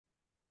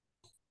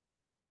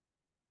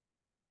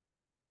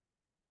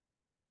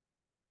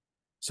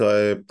So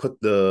I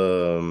put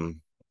the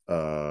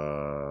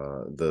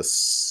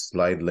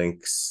slide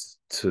links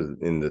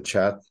in the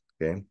chat.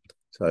 Okay.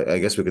 So I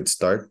guess we could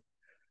start.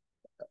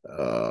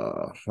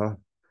 Huh.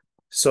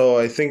 So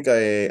I think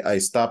I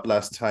stopped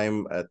last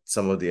time at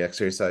some of the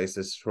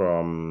exercises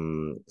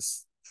from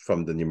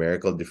the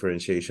numerical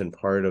differentiation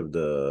part of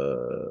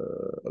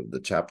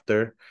the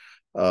chapter.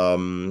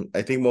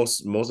 I think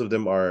most of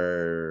them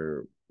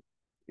are,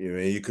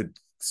 you could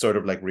sort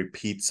of like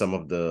repeat some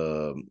of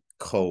the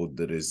code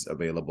that is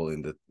available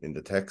in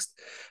the text.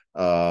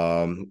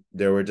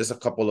 There were just a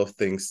couple of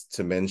things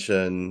to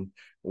mention.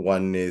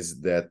 One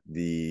is that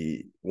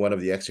one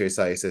of the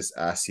exercises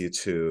asks you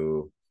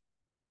to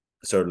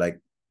sort of like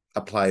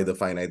apply the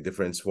finite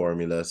difference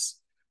formulas,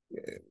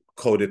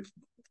 code it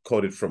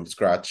code it from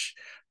scratch,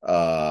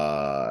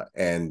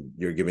 and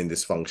you're given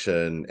this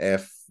function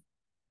f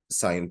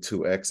sine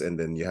 2x, and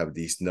then you have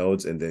these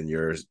nodes, and then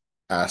you're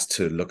asked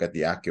to look at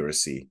the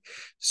accuracy.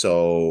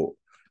 So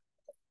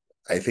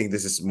I think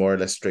this is more or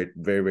less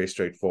very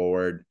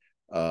straightforward.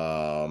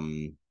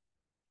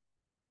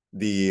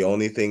 The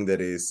only thing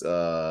that is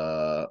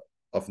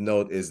of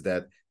note is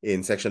that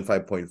in section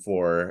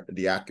 5.4,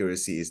 the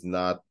accuracy is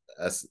not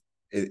as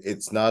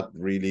it's not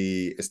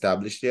really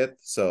established yet.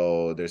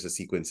 So there's a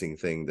sequencing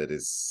thing that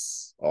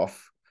is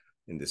off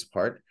in this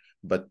part.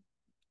 But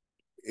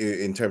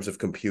in terms of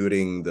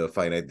computing the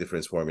finite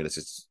difference formulas,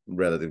 it's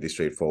relatively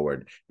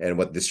straightforward. And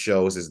what this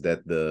shows is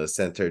that the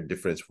centered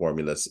difference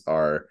formulas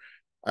are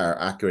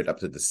accurate up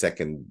to the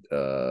second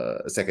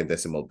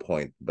decimal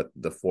point, but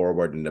the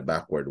forward and the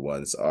backward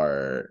ones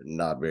are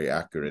not very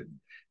accurate.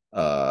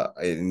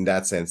 In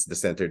that sense, the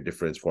centered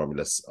difference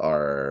formulas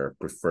are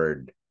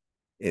preferred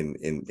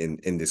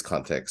in this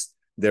context.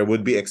 There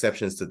would be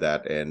exceptions to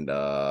that, and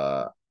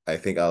I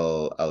think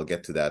I'll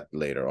get to that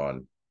later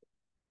on.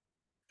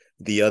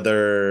 The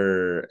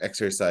other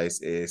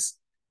exercise is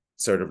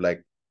sort of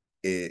like,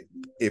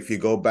 if you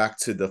go back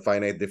to the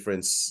finite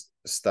difference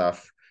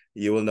stuff,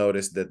 you will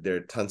notice that there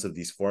are tons of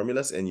these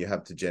formulas, and you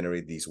have to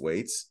generate these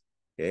weights.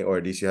 Okay, or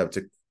at least you have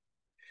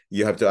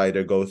to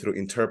either go through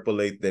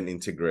interpolate, then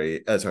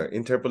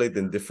interpolate,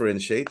 then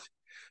differentiate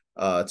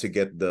to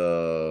get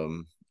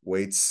the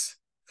weights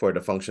for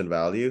the function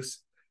values.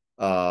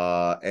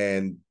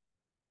 And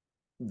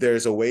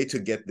there's a way to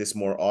get this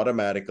more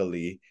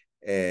automatically,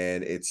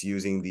 and it's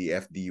using the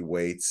FD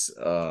weights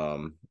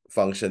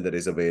function that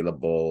is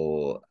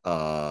available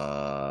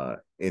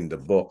in the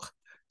book.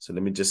 So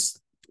let me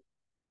just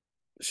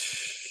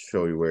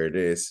show you where it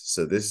is.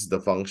 So this is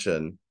the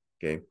function,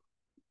 okay?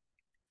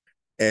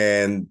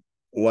 And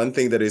one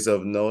thing that is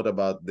of note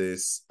about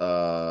this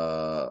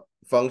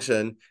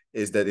function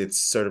is that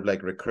it's sort of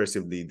like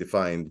recursively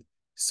defined.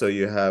 So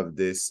you have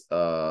this,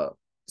 so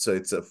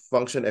it's a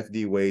function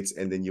FD weights,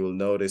 and then you will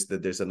notice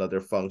that there's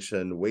another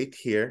function weight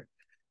here,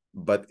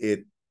 but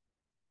it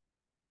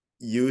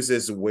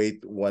uses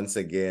weight once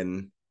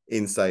again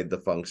inside the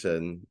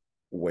function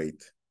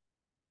weight.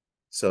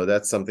 So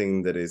that's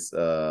something that is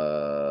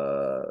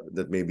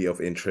that may be of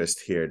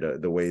interest here,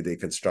 the way they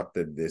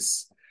constructed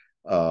this,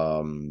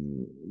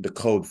 the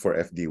code for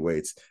FD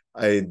weights.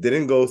 I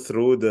didn't go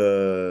through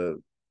the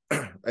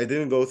I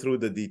didn't go through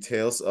the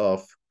details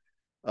of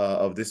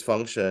this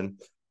function,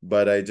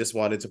 but I just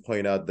wanted to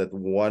point out that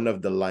one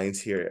of the lines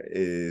here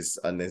is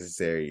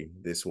unnecessary.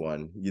 This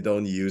one, you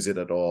don't use it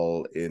at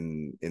all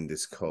in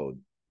this code.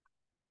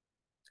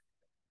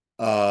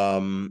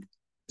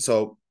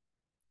 So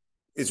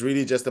it's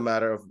really just a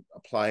matter of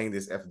applying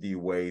this FD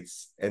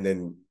weights, and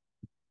then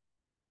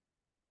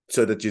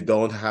so that you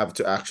don't have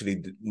to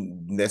actually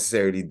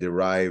necessarily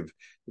derive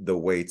the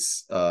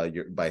weights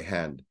by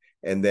hand,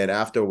 and then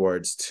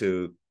afterwards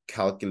to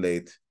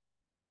calculate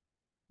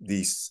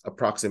these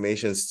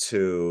approximations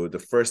to the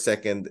first,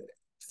 second,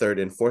 third,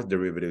 and fourth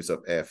derivatives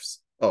of f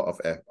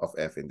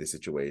in this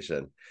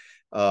situation.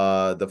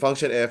 The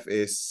function f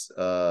is,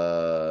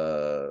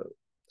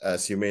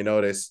 as you may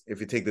notice,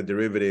 if you take the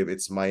derivative,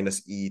 it's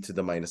minus e to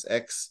the minus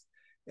x.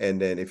 And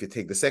then if you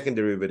take the second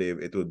derivative,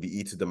 it would be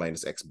e to the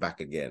minus x back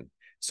again.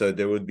 So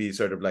there would be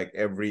sort of like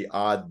every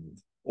odd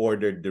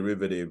ordered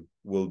derivative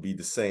will be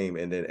the same,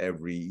 and then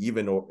every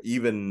even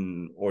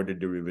ordered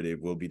derivative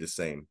will be the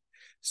same.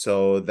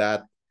 So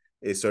that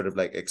is sort of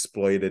like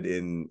exploited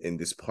in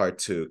this part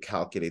to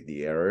calculate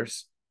the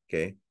errors,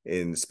 okay,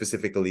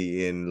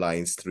 specifically in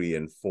lines 3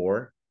 and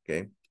 4,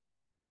 okay.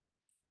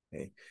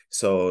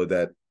 So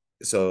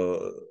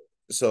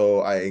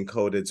I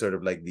encoded sort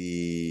of like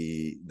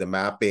the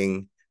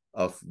mapping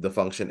of the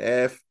function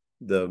f,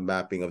 the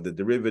mapping of the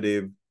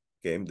derivative,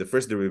 okay, the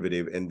first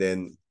derivative, and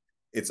then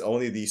it's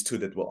only these two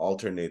that will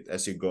alternate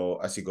as you go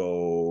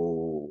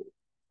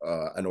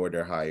an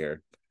order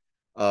higher.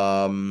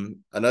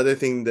 Another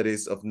thing that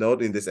is of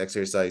note in this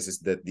exercise is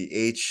that the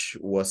h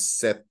was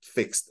set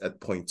fixed at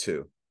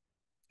 0.2,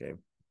 okay,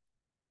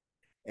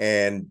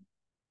 and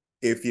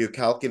if you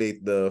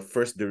calculate the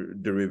first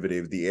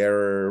derivative, the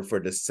error for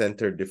the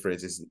center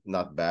difference is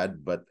not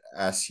bad, but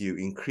as you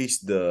increase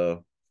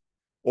the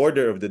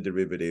order of the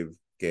derivative,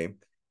 okay,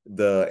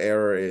 the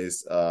error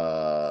is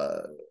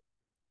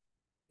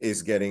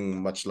is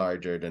getting much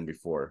larger than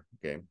before.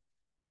 Okay.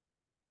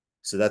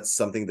 So that's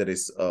something that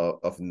is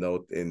of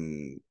note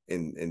in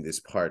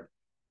this part.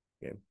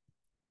 Okay.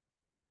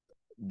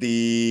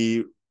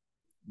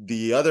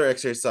 The other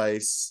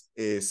exercise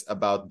is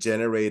about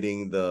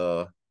generating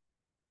the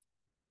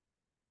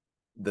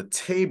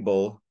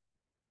table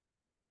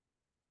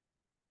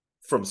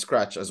from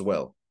scratch as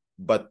well,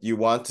 but you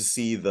want to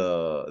see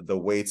the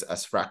weights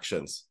as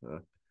fractions.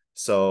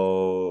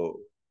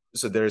 So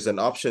there's an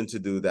option to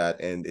do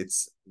that, and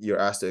you're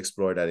asked to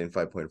explore that in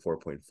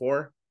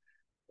 5.4.4.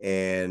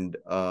 And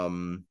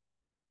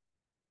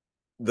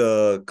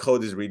the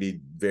code is really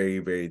very,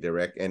 very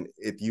direct, and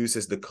it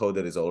uses the code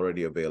that is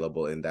already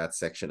available in that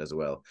section as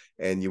well.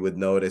 And you would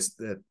notice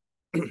that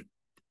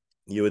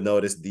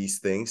these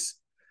things.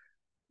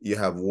 You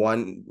have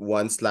one /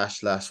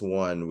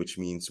 1, which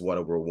means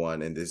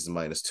 1/1, and this is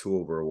minus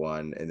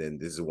 2/1, and then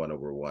this is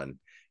 1/1.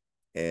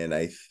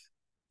 And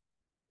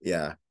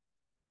yeah,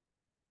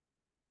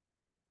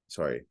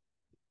 sorry.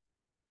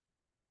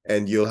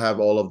 And you'll have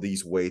all of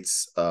these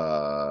weights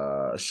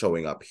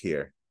showing up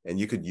here. And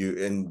you could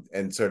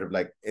and sort of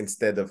like,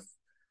 instead of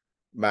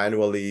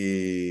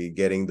manually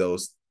getting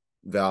those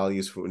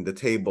values from the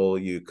table,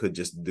 you could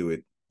just do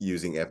it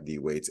using FD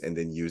weights, and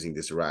then using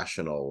this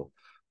rational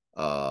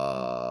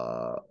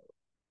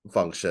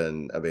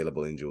function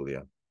available in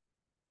Julia.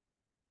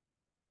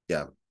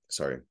 Yeah,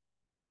 sorry.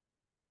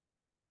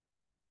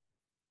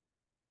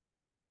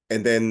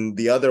 And then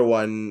the other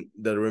one,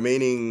 the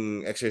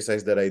remaining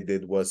exercise that I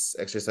did was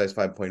exercise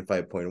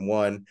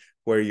 5.5.1,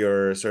 where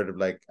you're sort of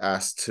like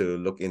asked to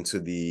look into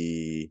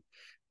the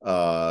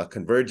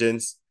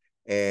convergence,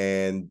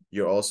 and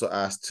you're also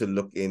asked to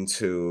look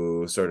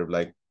into sort of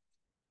like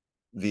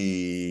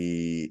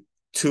the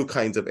two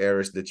kinds of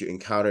errors that you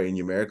encounter in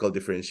numerical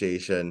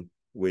differentiation,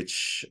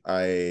 which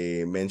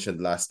I mentioned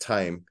last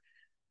time,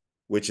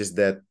 which is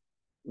that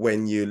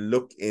when you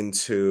look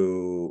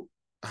into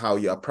how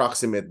you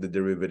approximate the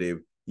derivative,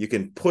 you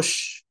can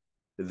push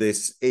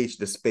this h,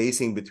 the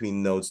spacing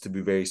between nodes, to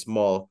be very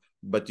small,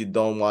 but you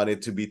don't want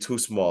it to be too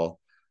small.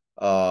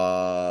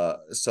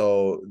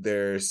 So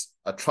there's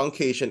a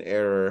truncation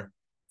error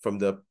from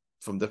the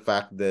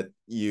fact that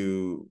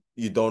you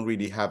don't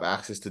really have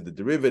access to the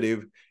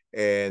derivative,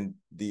 and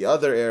the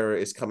other error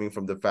is coming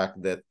from the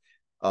fact that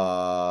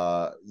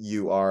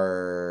you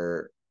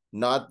are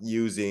not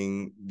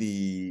using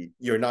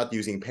you're not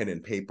using pen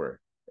and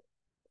paper,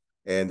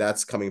 and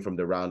that's coming from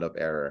the roundup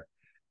error.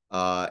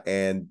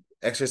 And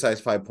exercise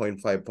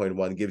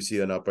 5.5.1 gives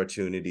you an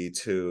opportunity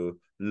to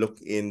look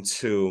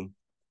into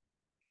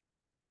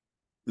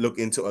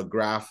a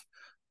graph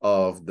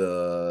of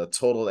the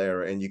total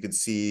error, and you could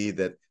see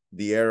that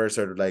the error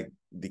sort of like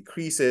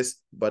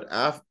decreases, but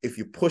if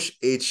you push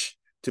h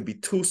to be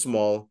too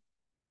small,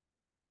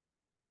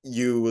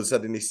 you will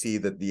suddenly see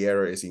that the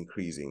error is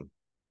increasing.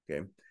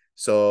 Okay.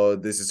 So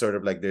this is sort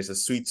of like, there's a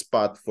sweet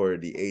spot for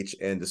the h,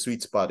 and the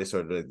sweet spot is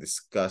sort of like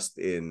discussed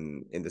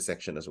in the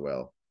section as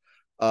well.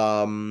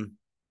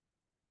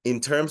 In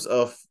terms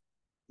of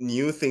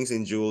new things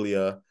in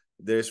Julia,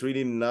 there's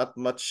really not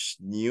much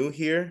new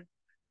here.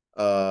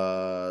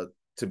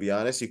 To be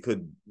honest, you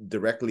could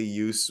directly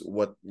use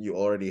what you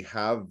already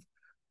have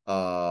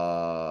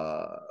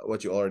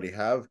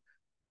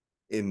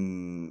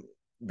in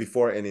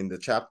before and in the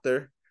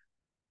chapter.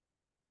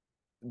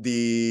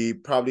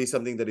 Probably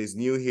something that is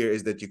new here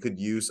is that you could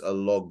use a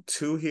log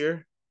 2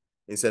 here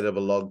instead of a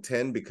log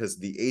 10, because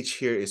the h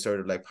here is sort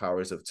of like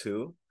powers of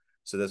 2.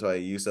 So that's why I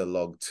use a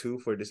log 2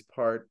 for this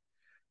part.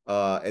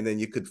 And then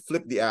you could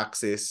flip the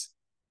axis,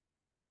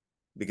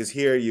 because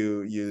here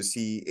you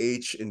see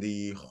h in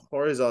the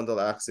horizontal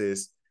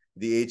axis,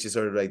 the h is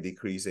sort of like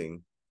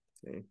decreasing.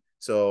 Okay.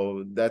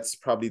 So that's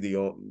probably the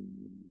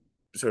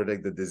sort of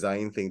like the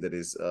design thing that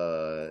is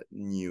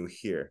new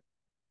here.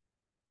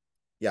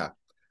 Yeah.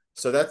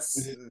 So that's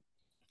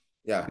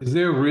yeah. Is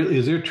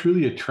there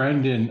truly a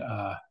trend in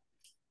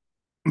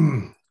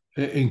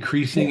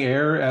increasing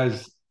error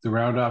as the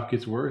round off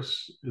gets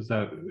worse?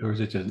 Or is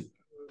it just?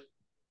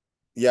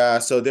 Yeah,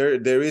 so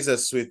there's a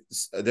sweet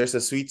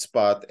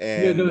spot,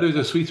 Yeah, no, and there's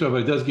a sweet spot,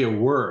 but it does get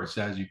worse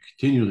as you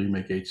continually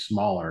make H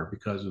smaller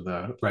because of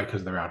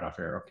the round off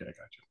error. Okay, I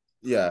got you.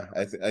 yeah,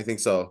 I think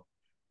so.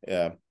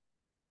 Yeah.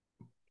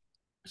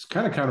 It's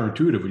kind of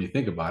counterintuitive when you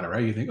think about it,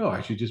 right? You think, oh,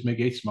 I should just make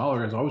H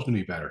smaller. It's always going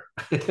to be better.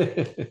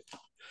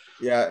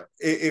 Yeah,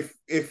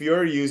 if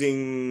you're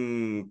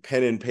using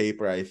pen and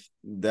paper,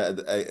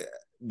 the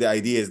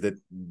idea is that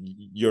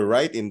you're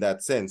right in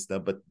that sense,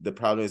 but the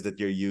problem is that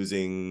you're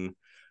using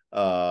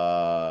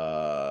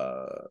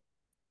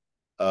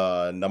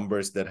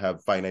numbers that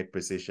have finite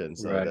precision.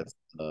 So Right.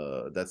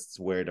 that's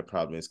where the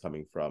problem is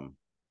coming from.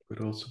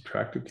 Good old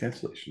subtractive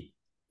cancellation.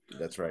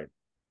 That's right.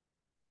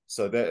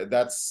 So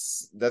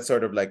that's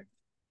sort of like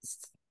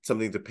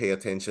something to pay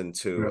attention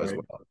to as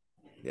well.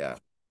 Yeah.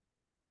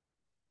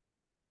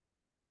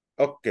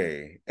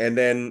 Okay. And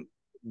then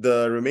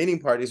the remaining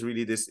part is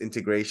really this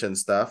integration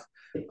stuff,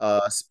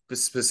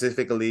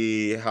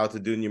 specifically how to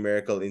do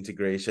numerical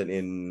integration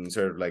in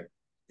sort of like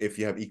if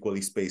you have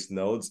equally spaced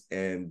nodes,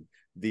 and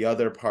the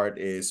other part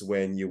is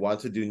when you want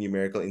to do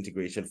numerical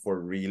integration for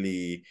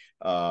really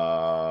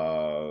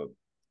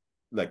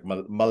like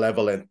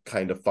malevolent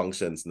kind of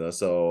functions, no?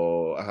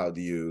 So how do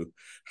you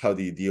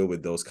deal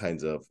with those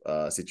kinds of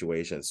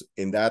situations?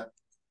 In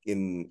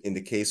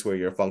the case where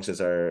your functions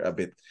are a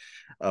bit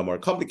more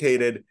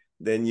complicated,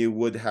 then you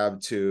would have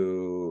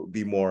to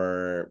be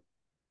more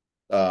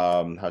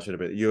how should I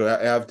put it? You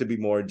have to be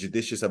more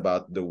judicious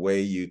about the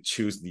way you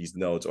choose these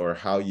nodes, or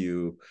how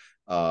you're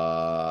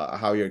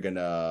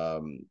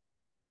gonna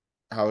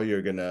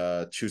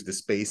choose the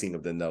spacing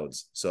of the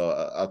nodes. So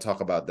I'll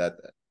talk about that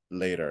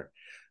later.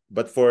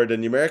 But for the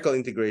numerical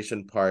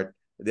integration part,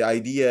 the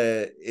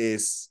idea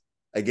is,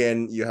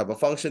 again, you have a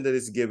function that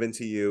is given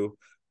to you.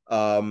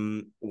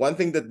 One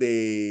thing that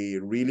they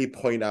really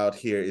point out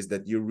here is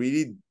that you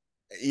really,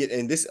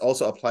 and this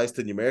also applies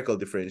to numerical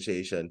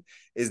differentiation,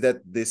 is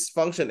that this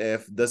function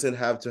f doesn't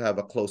have to have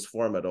a closed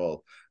form at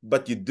all,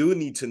 but you do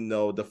need to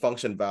know the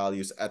function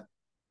values at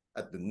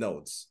the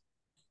nodes.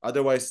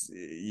 Otherwise,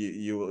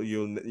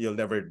 you'll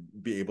never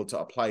be able to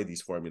apply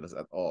these formulas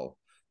at all.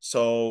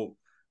 So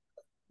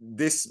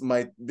this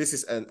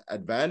is an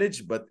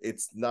advantage, but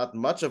it's not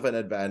much of an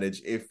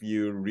advantage if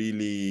you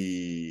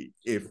really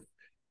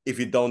if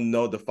you don't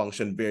know the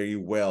function very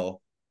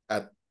well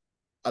at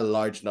a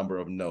large number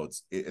of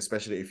nodes,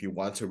 especially if you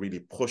want to really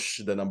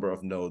push the number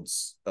of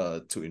nodes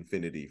to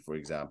infinity, for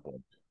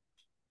example.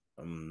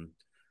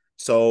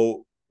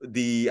 So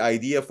the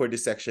idea for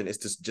this section is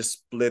to just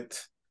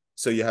split.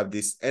 So you have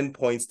these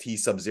endpoints t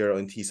sub 0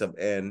 and t sub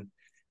n,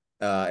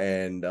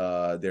 and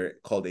they're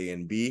called A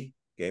and B,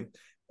 okay?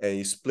 And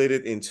you split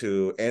it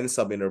into n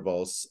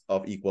subintervals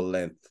of equal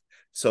length.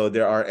 So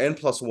there are n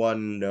plus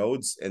 1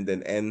 nodes and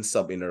then n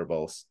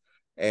subintervals.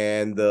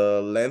 And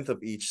the length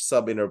of each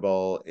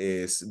subinterval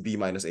is b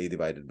minus a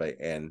divided by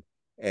n.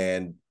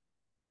 And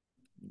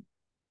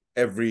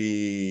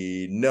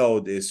every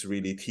node is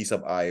really t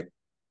sub I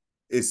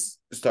is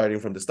starting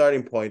from the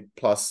starting point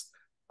plus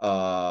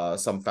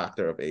some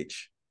factor of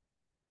h.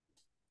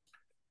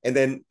 And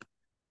then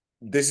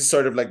this is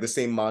sort of like the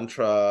same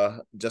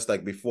mantra, just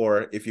like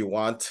before. If you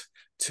want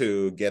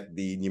to get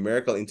the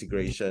numerical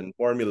integration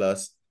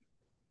formulas,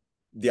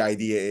 the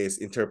idea is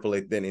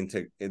interpolate, then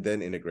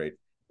integrate.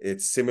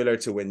 It's similar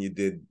to when you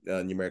did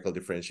numerical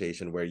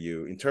differentiation, where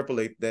you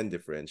interpolate, then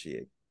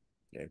differentiate.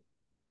 Okay.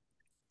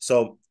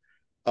 So,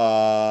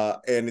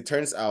 and it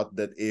turns out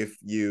that if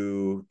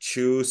you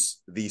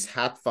choose these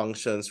hat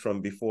functions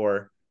from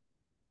before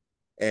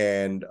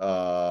and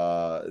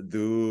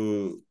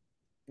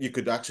you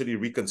could actually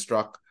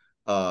reconstruct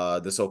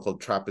the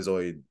so-called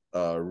trapezoid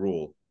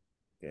rule.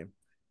 Okay.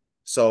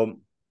 So,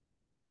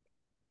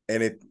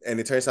 and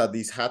it turns out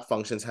these hat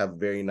functions have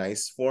very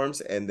nice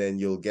forms, and then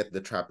you'll get the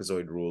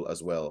trapezoid rule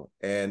as well.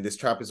 And this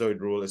trapezoid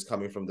rule is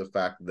coming from the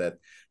fact that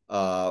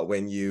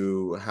when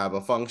you have a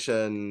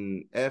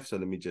function f, so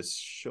let me just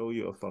show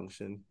you a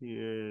function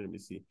here. Let me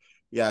see.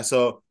 Yeah,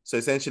 so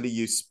essentially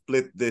you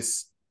split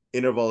this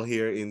interval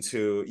here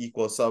into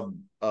equal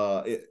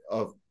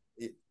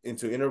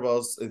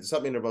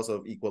subintervals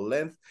of equal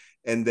length,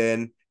 and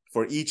then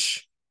for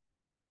each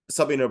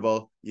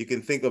subinterval, you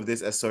can think of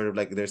this as sort of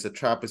like there's a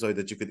trapezoid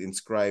that you could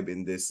inscribe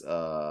in this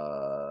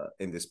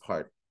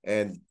part,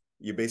 and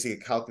you basically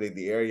calculate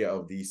the area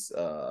of these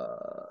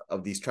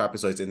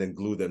trapezoids and then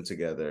glue them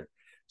together.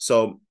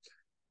 So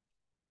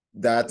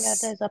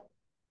that's there's a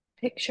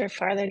picture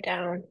farther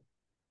down.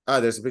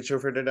 There's a picture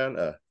further down.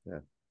 Yeah.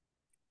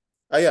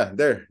 Yeah,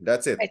 there.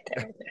 That's it. Right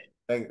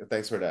there.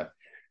 Thanks for that.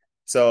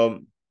 So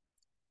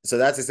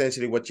that's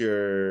essentially what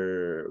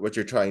you're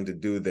trying to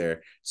do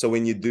there. So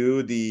when you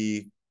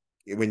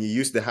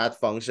use the hat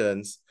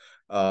functions,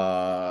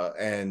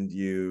 and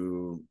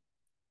you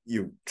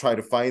try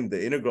to find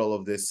the integral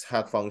of this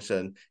hat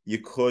function, you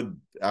could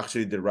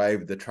actually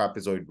derive the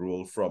trapezoid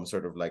rule from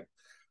sort of like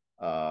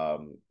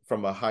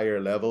from a higher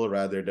level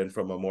rather than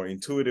from a more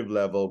intuitive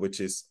level,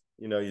 which is,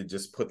 you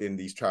just put in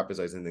these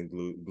trapezoids and then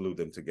glue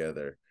them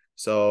together.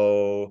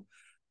 So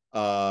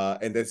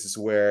and this is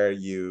where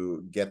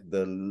you get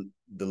the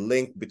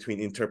link between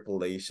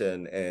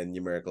interpolation and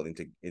numerical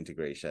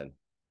integration.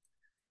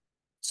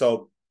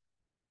 So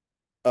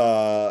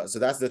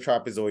that's the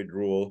trapezoid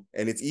rule,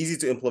 and it's easy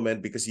to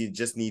implement because you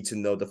just need to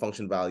know the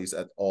function values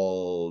at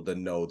all the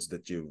nodes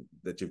that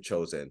you've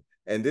chosen.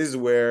 And this is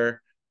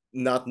where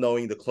not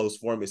knowing the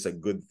closed form is a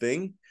good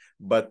thing,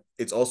 but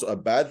it's also a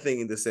bad thing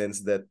in the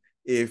sense that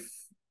if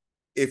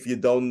you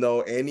don't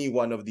know any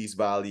one of these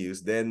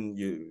values, then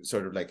you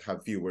sort of like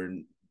have fewer.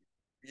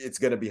 It's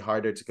going to be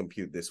harder to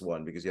compute this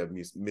one because you have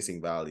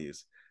missing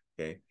values.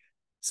 Okay.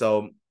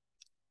 So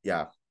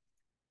yeah.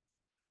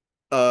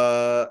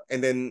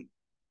 And then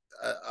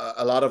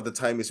a lot of the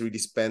time is really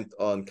spent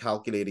on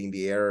calculating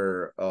the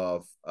error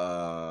of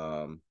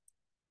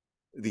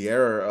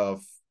the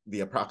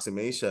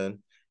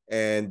approximation,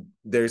 and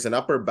there's an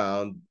upper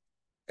bound,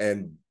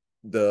 and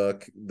the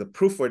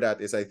proof for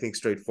that is, I think,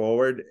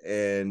 straightforward.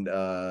 And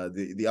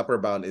the upper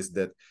bound is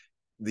that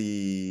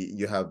the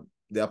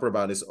upper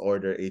bound is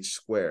order h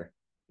square.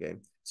 Okay,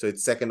 So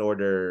it's second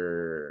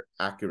order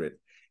accurate.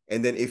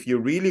 And then if you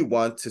really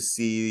want to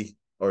see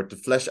or to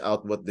flesh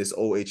out what this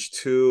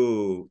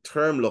OH2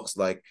 term looks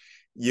like,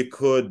 you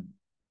could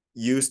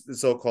use the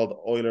so-called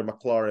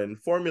Euler-Maclaurin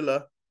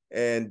formula.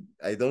 And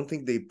I don't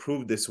think they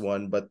proved this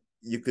one, but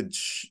you could,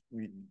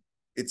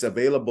 it's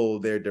available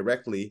there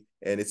directly,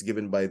 and it's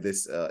given by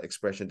this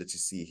expression that you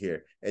see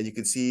here. And you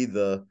can see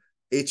the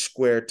H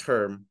squared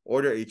term,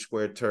 order H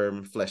squared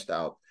term fleshed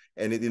out,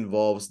 and it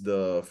involves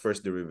the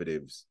first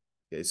derivatives.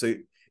 Okay, so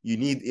you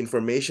need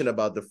information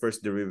about the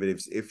first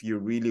derivatives if you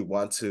really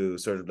want to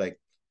sort of like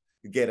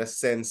get a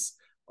sense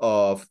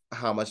of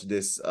how much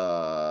this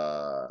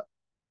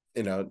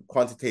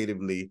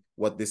quantitatively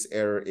what this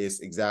error is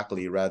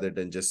exactly, rather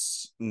than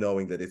just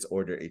knowing that it's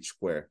order H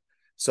square.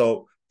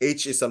 So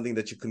H is something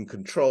that you can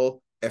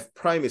control. F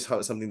prime is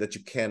something that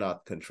you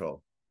cannot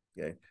control.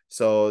 Okay,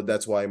 so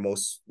that's why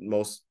most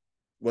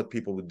what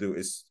people would do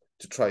is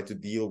to try to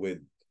deal with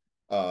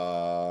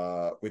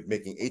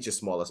making H as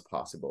small as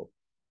possible.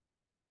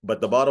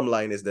 But the bottom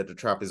line is that the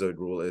trapezoid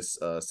rule is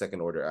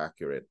second order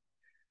accurate.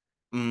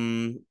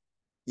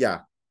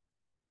 Yeah.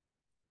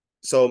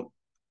 So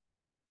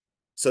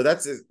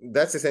that's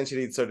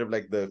essentially sort of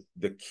like the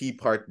key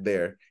part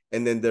there.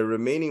 And then the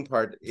remaining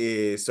part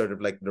is sort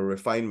of like the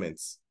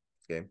refinements.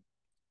 Okay.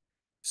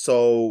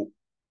 So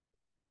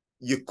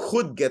you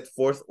could get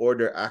fourth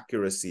order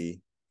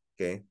accuracy,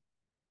 okay,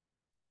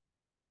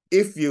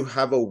 if you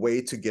have a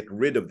way to get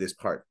rid of this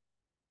part.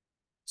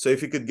 So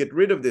if you could get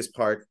rid of this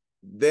part,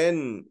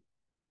 then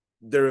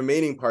the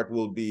remaining part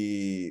will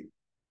be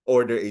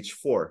order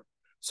H4.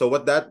 So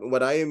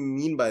what I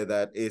mean by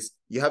that is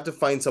you have to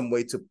find some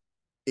way to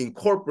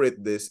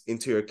incorporate this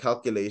into your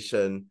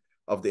calculation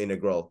of the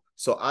integral.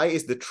 So I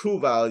is the true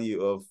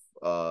value of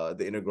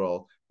the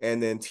integral,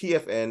 and then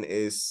TFN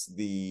is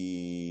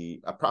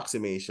the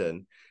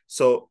approximation.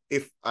 So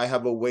if I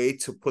have a way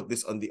to put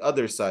this on the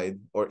other side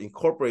or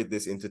incorporate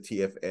this into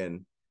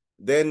TFN,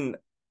 then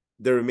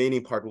the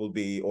remaining part will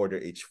be order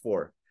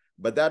H4.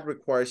 But that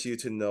requires you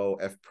to know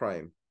F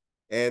prime.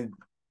 And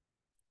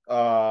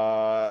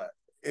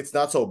it's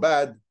not so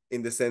bad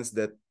in the sense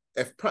that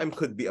F prime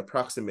could be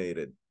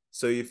approximated.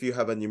 So if you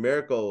have a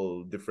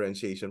numerical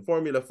differentiation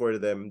formula for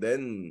them,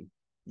 then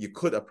you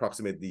could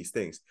approximate these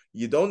things.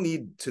 You don't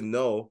need to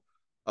know,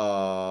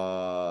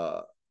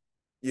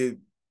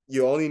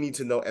 you only need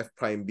to know F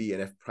prime B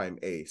and F prime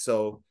A.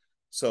 So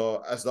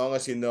as long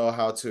as you know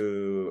how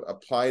to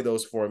apply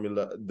those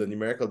the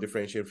numerical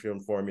differentiation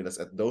formulas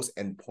at those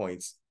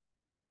endpoints,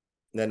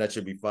 then that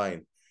should be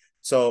fine.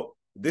 So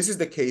this is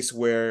the case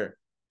where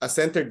a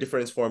centered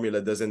difference formula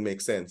doesn't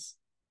make sense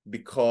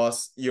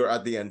because you're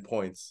at the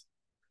endpoints.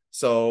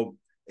 So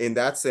in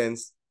that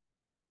sense,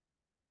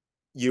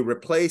 you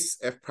replace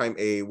F prime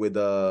A with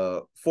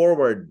a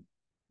forward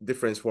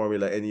difference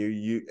formula, and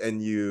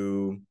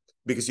you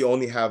because you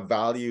only have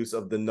values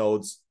of the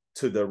nodes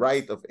to the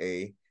right of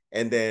A,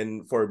 and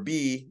then for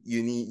B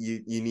you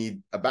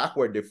need a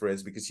backward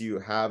difference because you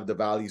have the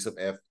values of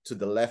F to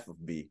the left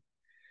of B.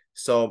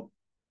 So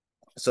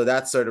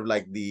that's sort of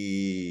like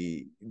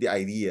the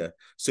idea.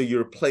 So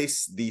you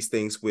replace these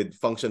things with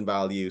function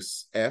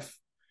values F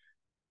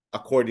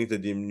according to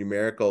the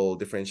numerical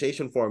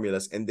differentiation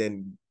formulas, and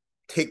then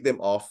take them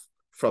off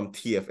from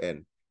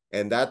TFN.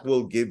 And that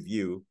will give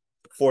you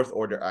fourth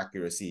order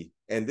accuracy.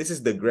 And this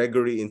is the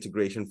Gregory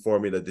integration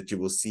formula that you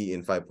will see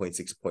in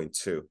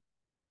 5.6.2.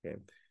 Okay.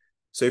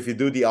 So if you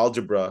do the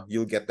algebra,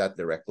 you'll get that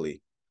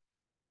directly.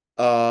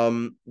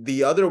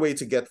 The other way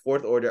to get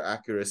fourth order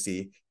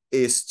accuracy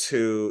is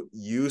to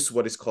use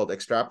what is called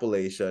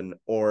extrapolation,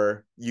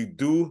 or you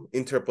do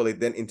interpolate,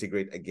 then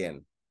integrate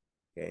again.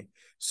 Okay.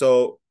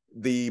 So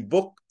the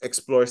book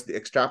explores the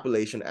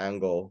extrapolation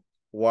angle,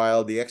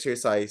 while the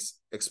exercise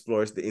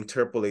explores the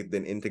interpolate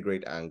then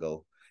integrate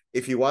angle.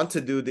 If you want to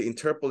do the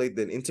interpolate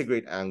then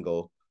integrate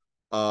angle,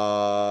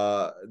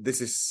 this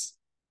is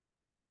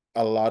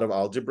a lot of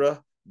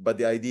algebra, but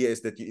the idea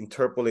is that you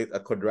interpolate a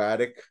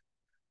quadratic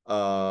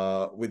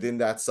within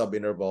that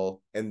subinterval,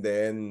 and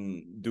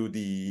then do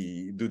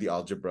the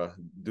algebra,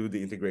 do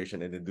the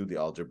integration, and then do the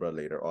algebra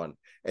later on,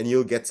 and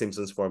you'll get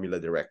Simpson's formula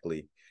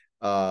directly.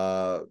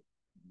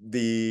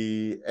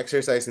 The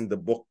exercise in the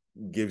book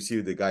gives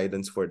you the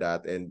guidance for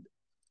that, and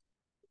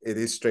it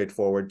is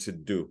straightforward to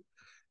do,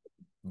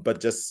 but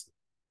just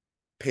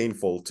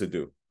painful to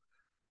do.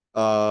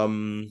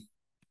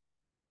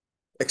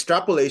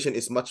 Extrapolation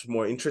is much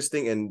more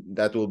interesting, and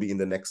that will be in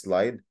the next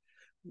slide.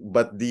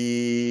 But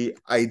the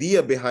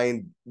idea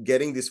behind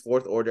getting this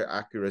fourth order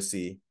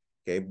accuracy,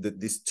 okay,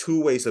 these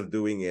two ways of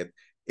doing it,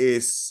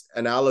 is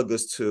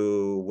analogous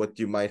to what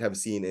you might have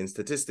seen in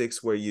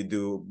statistics where you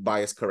do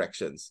bias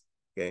corrections.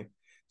 Okay,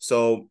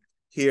 so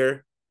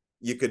here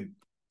you could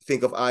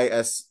think of I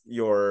as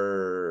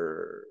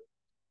your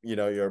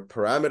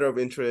parameter of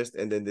interest,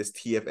 and then this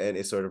TFN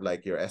is sort of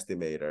like your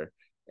estimator,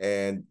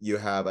 and you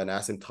have an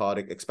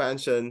asymptotic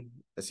expansion,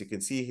 as you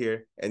can see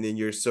here, and then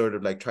you're sort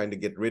of like trying to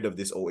get rid of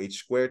this OH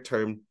squared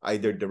term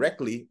either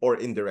directly or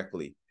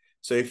indirectly.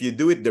 So if you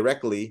do it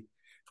directly,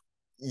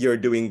 you're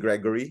doing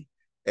Gregory.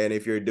 And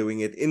if you're doing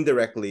it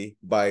indirectly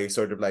by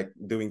sort of like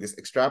doing this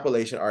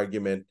extrapolation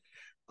argument,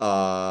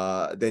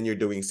 then you're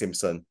doing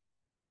Simpson.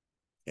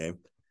 Okay.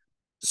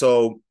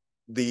 So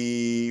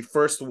the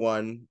first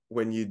one,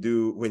 when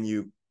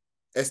you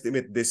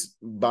estimate this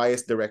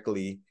bias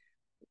directly,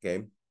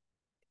 okay,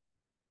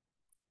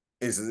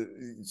 is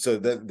so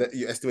that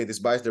you estimate this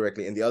bias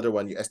directly, and the other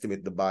one you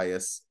estimate the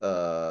bias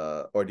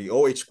or the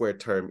OH squared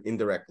term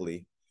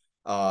indirectly.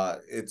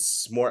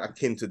 It's more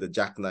akin to the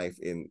jackknife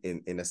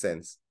in a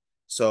sense.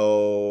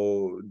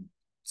 So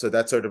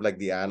that's sort of like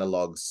the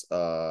analogs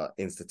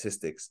in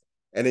statistics.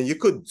 And then you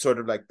could sort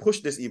of like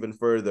push this even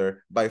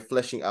further by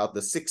fleshing out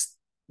the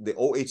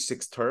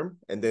OH6 term,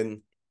 and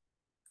then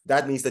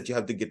that means that you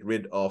have to get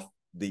rid of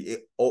the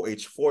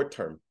OH4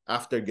 term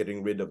after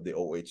getting rid of the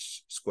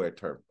OH squared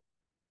term.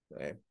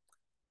 Okay.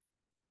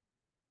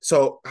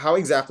 So how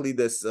exactly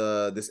this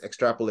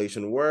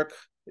extrapolation work?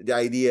 The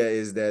idea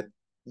is that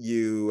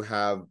you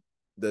have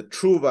the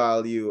true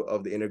value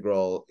of the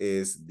integral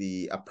is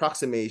the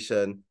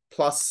approximation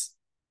plus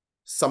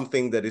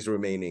something that is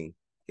remaining.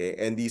 Okay,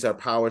 and these are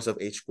powers of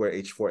h squared,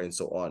 h4, and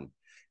so on.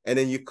 And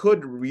then you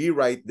could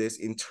rewrite this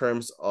in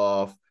terms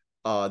of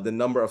the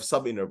number of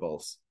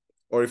subintervals,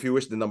 or if you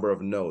wish, the number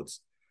of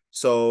nodes.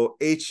 So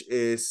h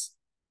is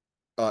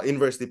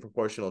inversely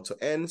proportional to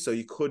n, so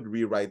you could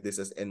rewrite this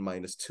as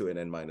n-2 and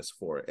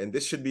n-4. And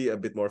this should be a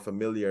bit more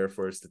familiar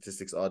for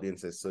statistics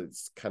audiences, so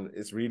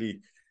it's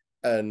really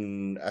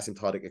an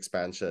asymptotic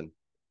expansion.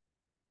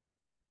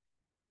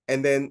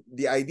 And then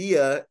the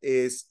idea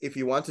is, if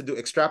you want to do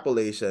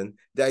extrapolation,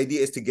 the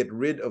idea is to get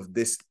rid of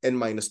this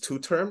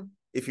n-2 term.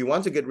 If you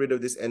want to get rid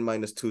of this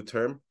n-2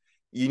 term,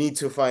 you need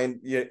to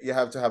you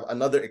have to have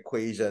another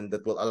equation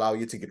that will allow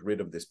you to get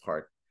rid of this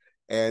part.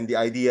 And the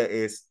idea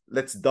is,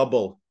 let's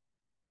double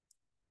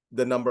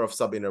the number of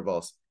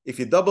subintervals. If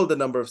you double the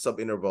number of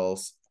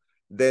subintervals,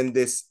 then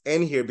this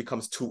n here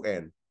becomes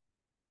 2n.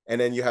 And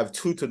then you have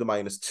 2 to the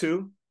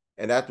 -2,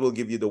 and that will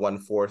give you the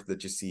 1/4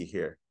 that you see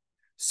here.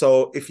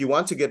 So if you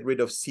want to get rid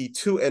of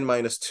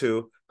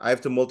C2n-2, I have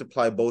to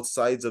multiply both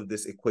sides of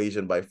this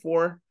equation by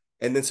 4,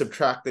 and then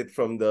subtract it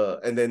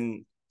and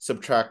then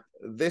subtract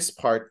this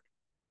part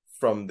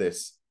from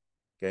this.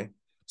 Okay.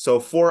 So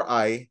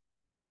 4i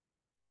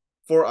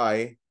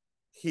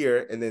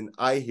here, and then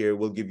I here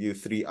will give you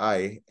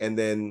 3i. And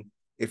then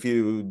if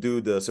you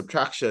do the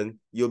subtraction,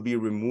 you'll be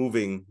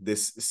removing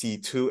this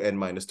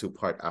C2n-2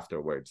 part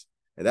afterwards.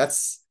 And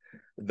that's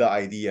the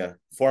idea.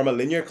 Form a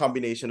linear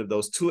combination of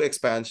those two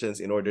expansions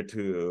in order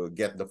to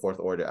get the fourth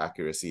order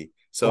accuracy.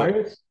 So why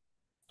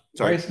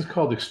is this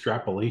called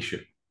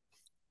extrapolation?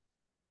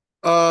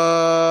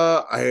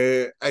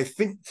 I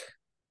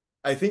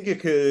think you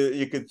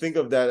could think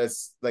of that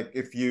as like,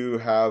 if you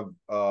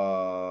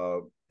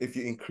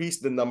increase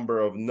the number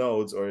of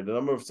nodes or the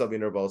number of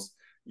subintervals,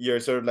 you're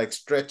sort of like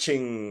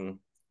stretching,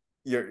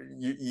 you're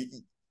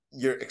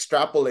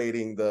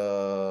extrapolating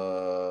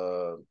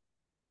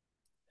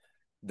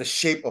the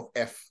shape of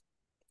f.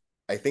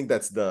 I think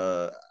that's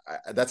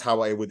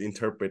how I would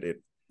interpret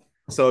it.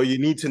 So you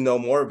need to know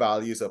more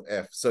values of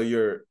f. So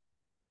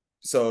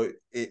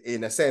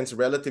in a sense,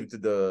 relative to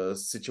the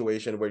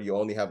situation where you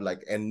only have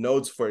like n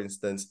nodes, for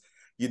instance,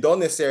 you don't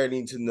necessarily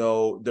need to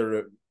know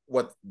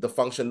what the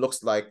function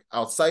looks like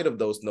outside of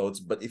those nodes.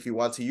 But if you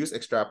want to use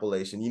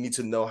extrapolation, you need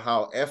to know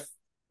how f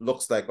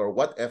looks like, or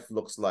what f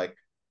looks like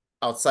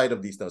outside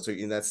of these nodes. So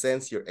in that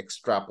sense, you're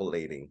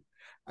extrapolating.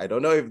 I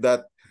don't know if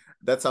that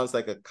sounds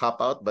like a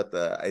cop-out, but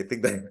I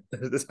think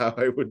that's how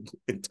I would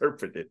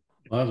interpret it.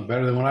 Well, that's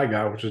better than what I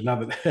got, which is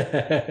nothing.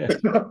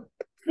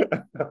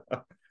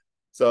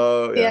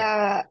 So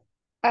yeah,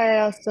 I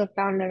also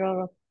found it a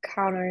little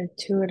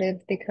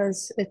counterintuitive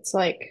because it's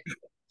like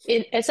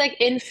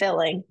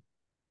infilling.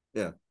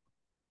 Yeah.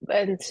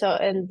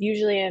 And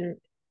usually in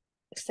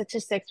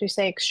statistics we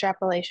say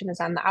extrapolation is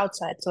on the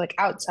outside, so like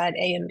outside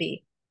A and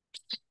B.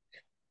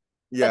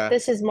 Yeah. But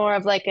this is more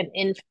of like an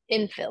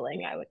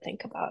infilling, I would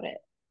think about it.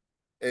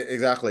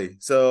 Exactly.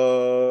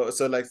 So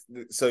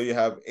you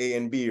have A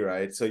and B,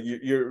 right? So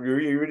you're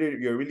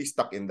really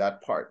stuck in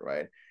that part,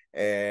 right?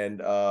 And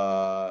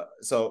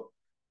so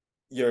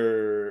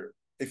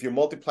if you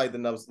multiply the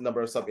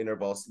number of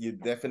subintervals, you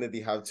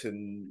definitely have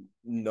to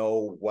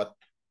know what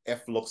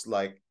f looks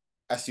like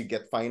as you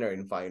get finer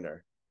and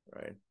finer,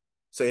 right?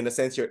 So in a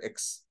sense, you're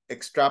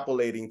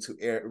extrapolating to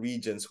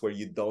regions where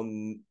you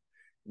don't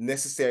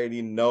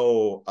necessarily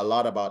know a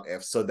lot about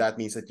f. So that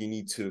means that you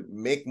need to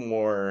make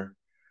more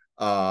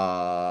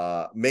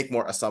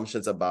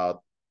assumptions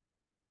about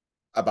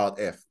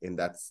f in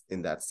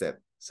that set.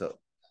 So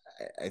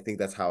I think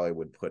that's how I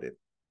would put it.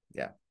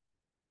 Yeah.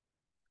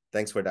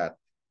 Thanks for that.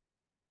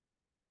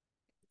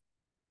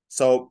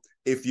 So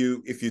if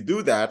you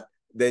do that,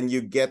 then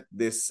you get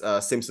this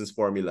Simpson's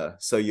formula.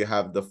 So you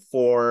have the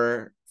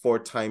 4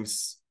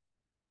 times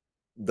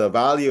the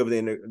value of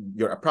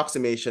your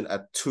approximation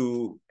at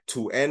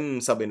 2n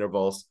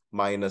subintervals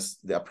minus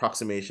the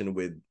approximation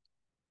with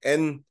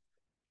n.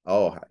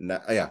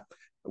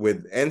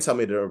 With n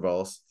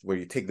subintervals, where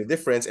you take the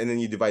difference and then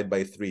you divide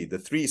by 3. The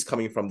 3 is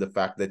coming from the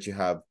fact that you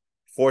have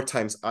 4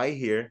 times I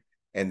here,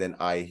 and then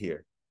I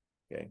here.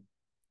 Okay.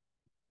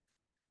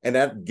 And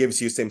that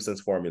gives you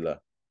Simpson's formula.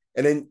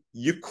 And then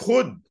you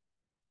could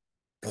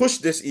push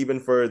this even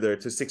further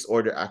to 6th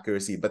order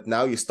accuracy, but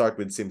now you start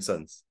with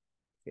Simpson's.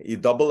 You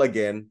double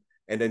again,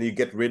 and then you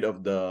get rid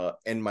of the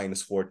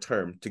n-4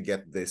 term to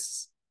get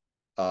this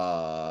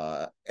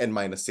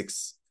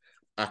n-6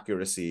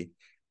 accuracy.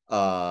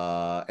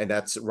 And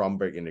that's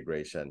Romberg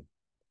integration.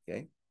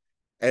 Okay.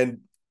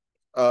 And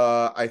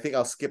I think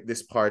I'll skip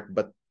this part,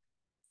 but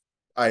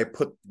I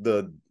put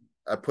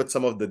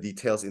some of the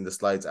details in the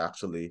slides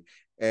actually.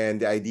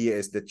 And the idea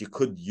is that you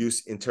could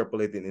use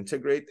interpolate and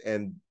integrate.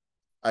 And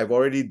I've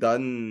already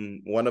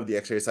done one of the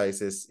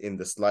exercises in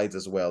the slides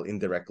as well,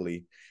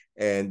 indirectly.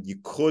 And you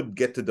could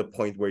get to the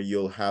point where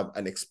you'll have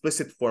an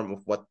explicit form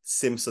of what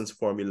Simpson's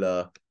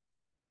formula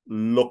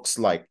looks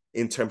like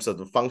in terms of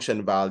the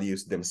function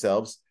values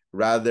themselves,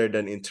 rather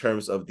than in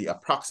terms of the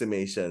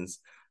approximations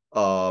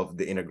of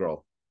the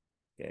integral.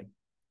 Okay.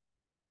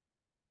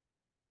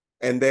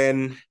 And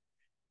then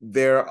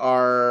there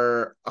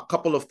are a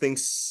couple of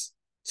things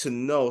to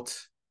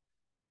note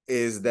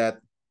is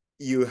that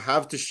you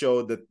have to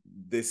show that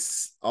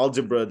this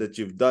algebra that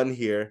you've done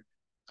here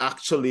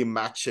actually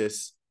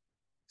matches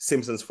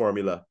Simpson's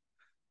formula.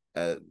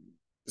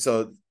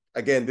 So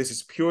again, this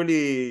is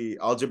purely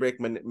algebraic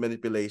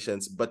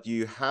manipulations, but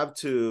you have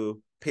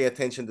to pay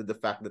attention to the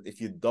fact that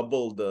if you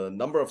double the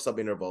number of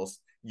subintervals,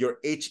 your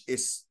H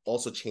is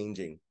also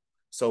changing.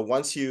 So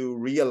once you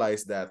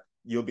realize that,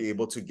 you'll be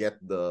able to get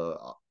the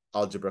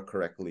algebra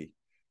correctly.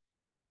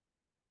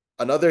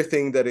 Another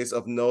thing that is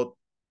of note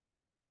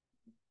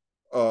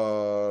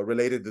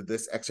related to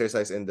this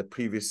exercise and the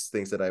previous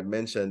things that I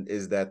mentioned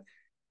is that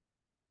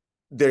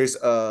there's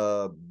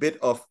a bit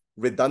of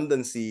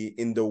redundancy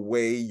in the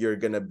way you're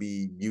going to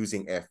be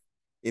using F,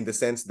 in the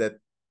sense that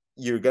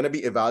you're going to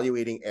be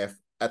evaluating F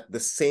at the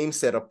same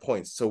set of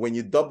points. So when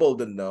you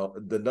double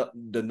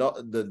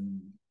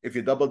if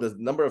you double the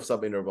number of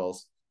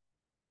subintervals,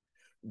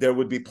 there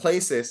would be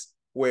places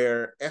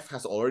where F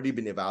has already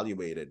been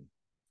evaluated.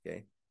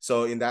 Okay.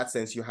 So in that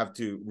sense, you have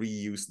to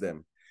reuse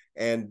them.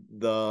 And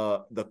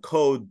the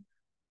code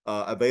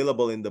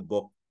available in the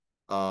book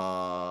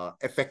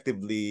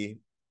effectively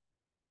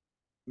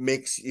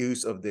makes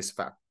use of this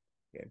fact.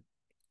 Okay.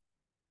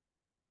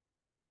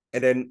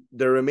 And then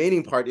the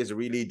remaining part is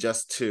really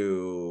just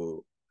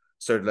to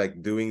sort of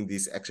like doing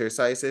these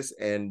exercises.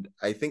 And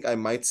I think I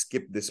might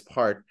skip this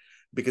part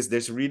because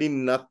there's really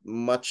not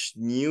much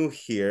new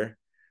here,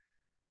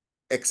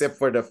 except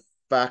for the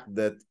fact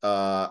that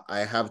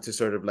I have to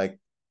sort of like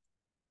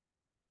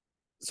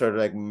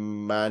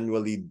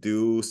manually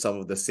do some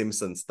of the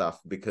Simpson stuff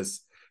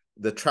because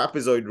the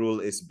trapezoid rule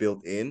is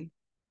built in.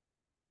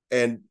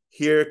 And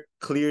here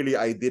clearly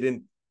I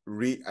didn't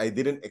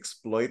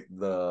exploit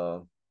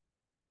the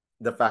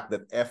fact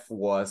that F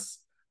was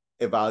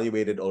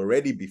evaluated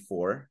already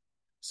before.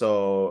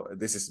 So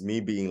this is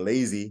me being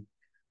lazy.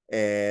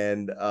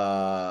 And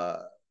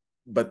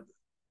but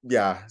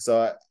yeah,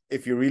 so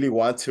if you really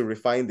want to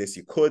refine this,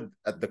 you could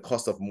at the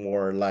cost of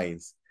more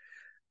lines.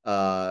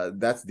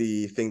 That's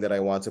the thing that I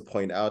want to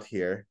point out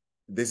here.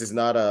 This is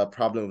not a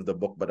problem of the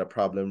book, but a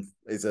problem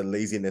is a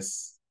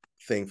laziness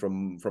thing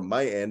from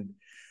my end.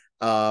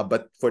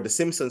 But for the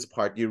Simpsons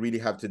part, you really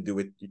have to do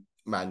it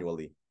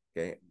manually.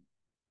 Okay,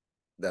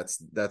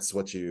 that's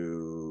what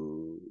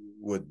you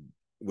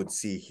would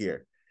see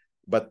here.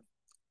 But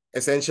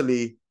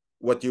essentially,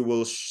 what you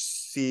will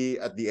see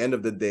at the end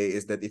of the day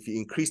is that if you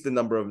increase the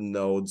number of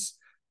nodes,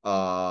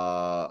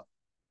 of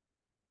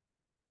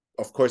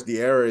course, the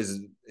error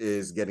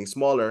is getting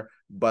smaller,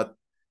 but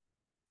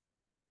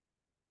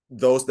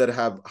those that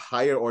have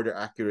higher order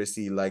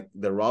accuracy, like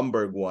the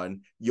Romberg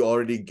one, you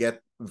already get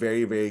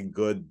very, very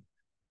good,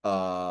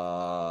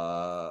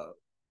 very,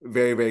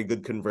 very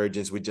good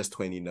convergence with just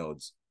 20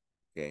 nodes.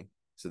 Okay,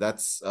 so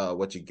that's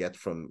what you get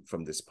from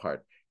this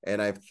part. And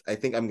I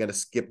think I'm gonna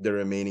skip the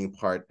remaining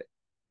part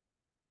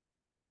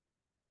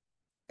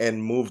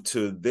and move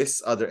to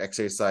this other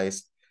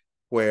exercise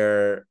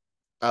where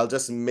I'll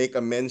just make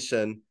a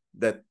mention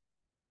that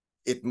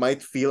it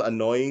might feel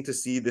annoying to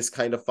see this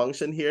kind of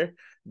function here,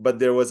 but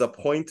there was a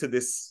point to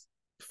this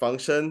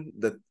function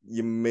that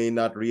you may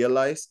not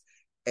realize.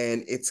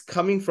 And it's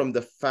coming from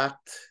the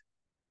fact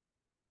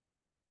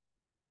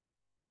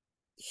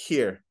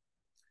here.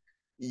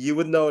 You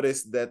would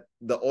notice that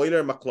the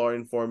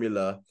Euler-Maclaurin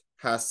formula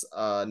has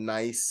a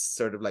nice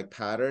sort of like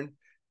pattern,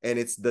 and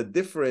it's the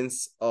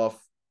difference of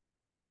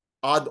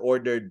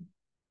odd-ordered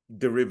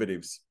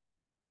derivatives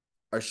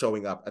are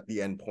showing up at the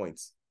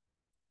endpoints.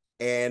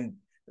 And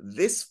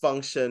this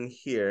function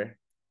here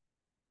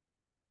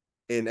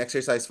in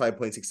exercise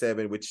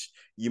 5.67, which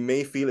you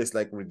may feel is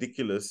like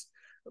ridiculous,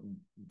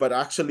 but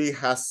actually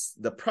has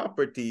the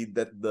property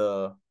that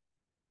the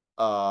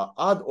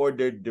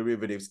odd-ordered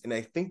derivatives, and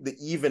I think the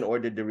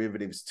even-ordered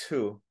derivatives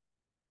too,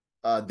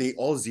 they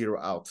all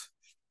zero out.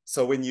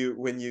 So when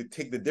you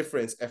take the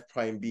difference f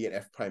prime b and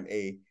f prime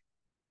a,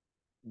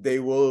 they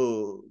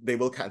will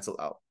cancel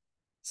out.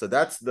 So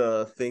that's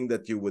the thing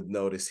that you would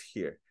notice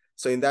here.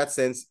 So in that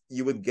sense,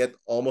 you would get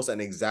almost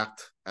an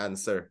exact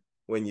answer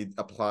when you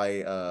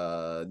apply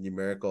a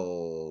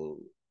numerical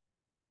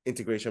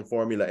integration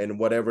formula, and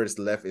whatever is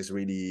left is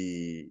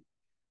really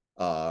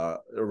a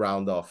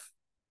round off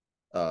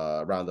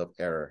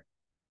error.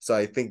 So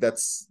I think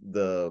that's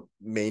the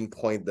main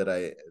point that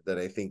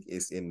I think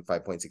is in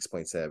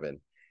 5.6.7.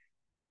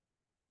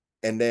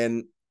 And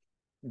then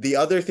the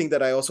other thing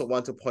that I also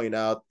want to point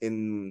out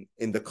in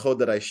the code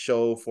that I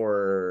show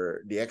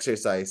for the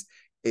exercise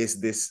is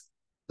this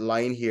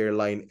line here,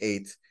 line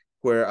 8,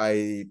 where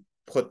I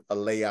put a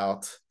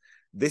layout.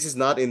 This is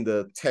not in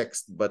the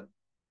text, but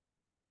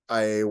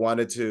I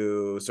wanted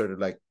to sort of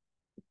like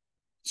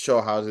show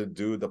how to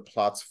do the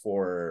plots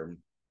for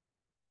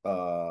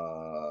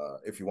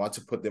if you want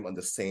to put them on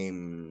the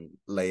same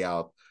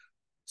layout.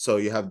 So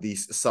you have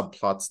these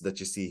subplots that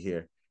you see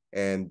here,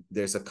 and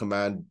there's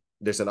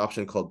an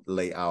option called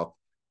layout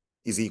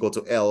is equal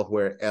to L,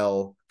 where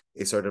L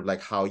is sort of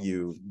like how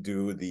you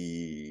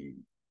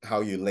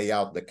lay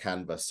out the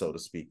canvas, so to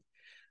speak.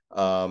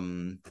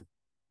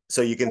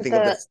 So you can think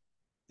of this.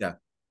 Yeah.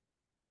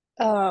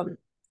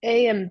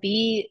 A and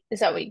B,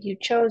 is that what you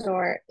chose,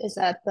 or is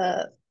that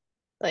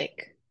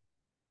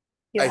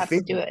you have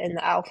to do it in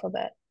the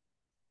alphabet?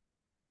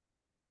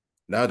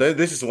 Now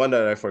this is one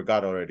that I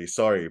forgot already.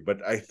 Sorry,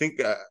 but I think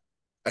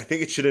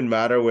it shouldn't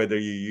matter whether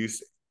you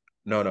use.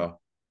 No.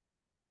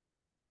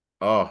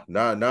 Oh,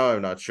 now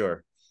I'm not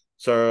sure.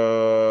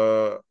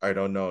 So I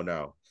don't know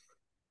now.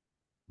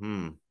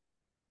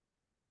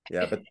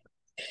 Yeah, but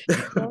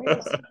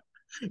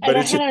And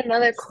I had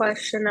another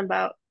question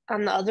about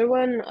on the other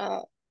one,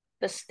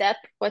 the step.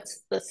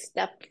 What's the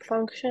step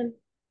function?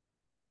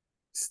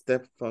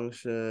 Step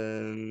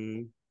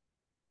function.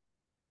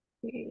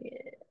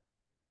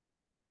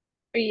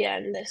 Yeah,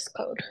 in this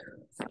code.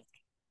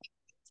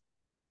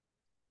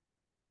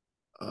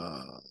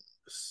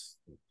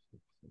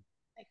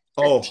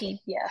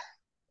 Yeah.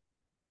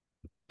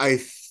 I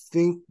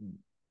think.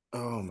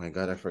 Oh my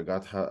God, I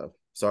forgot how.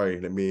 Sorry,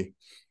 let me.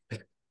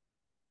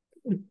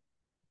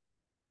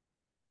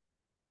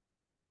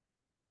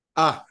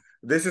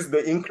 This is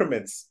the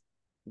increments.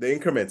 The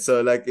increments.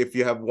 So like if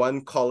you have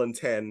 1 colon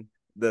 10,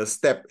 the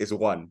step is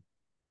 1.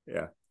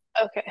 Yeah.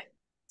 Okay.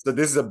 So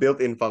this is a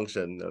built-in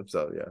function.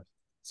 So yeah.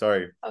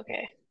 Sorry.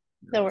 Okay.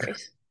 No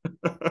worries.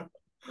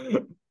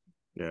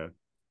 Yeah.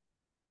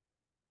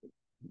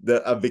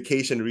 A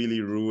vacation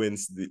really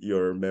ruins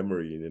your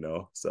memory, you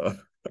know. So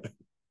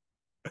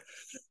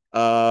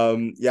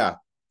yeah.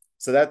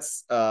 So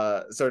that's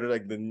sort of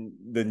like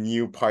the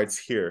new parts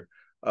here.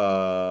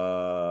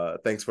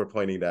 Thanks for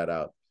pointing that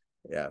out.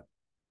 Yeah.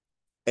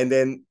 And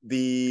then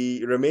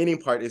the remaining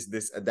part is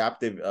this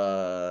adaptive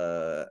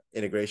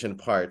integration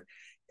part.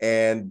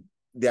 And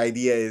the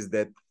idea is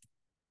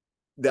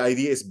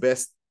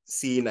best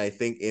seen, I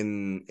think,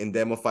 in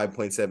demo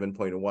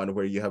 5.7.1,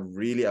 where you have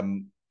really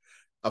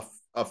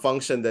a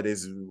function that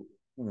is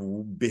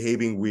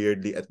behaving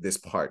weirdly at this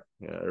part,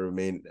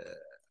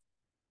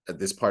 at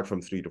this part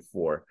from 3 to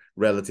 4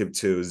 relative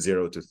to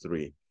 0 to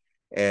 3.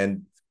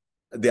 And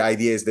the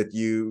idea is that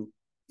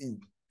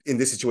in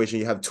this situation,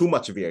 you have too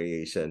much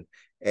variation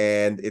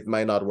and it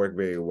might not work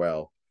very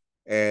well.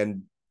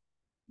 And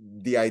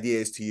the idea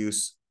is to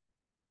use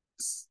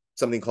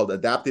something called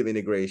adaptive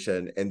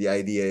integration. And the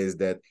idea is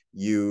that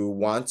you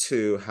want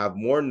to have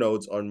more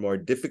nodes on more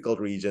difficult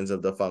regions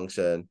of the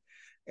function.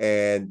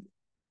 And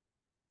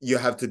you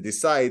have to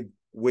decide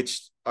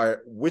which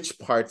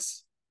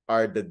parts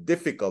are the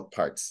difficult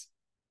parts.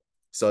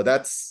 So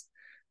that's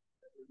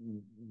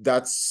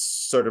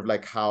sort of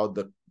like how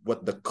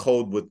what the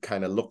code would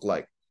kind of look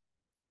like.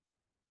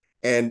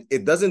 And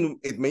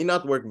it may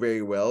not work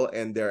very well,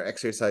 and there are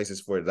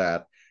exercises for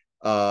that.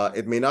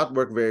 It may not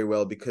work very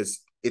well because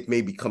it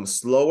may become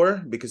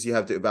slower because you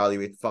have to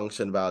evaluate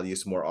function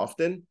values more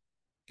often.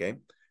 Okay,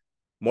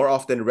 more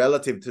often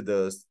relative to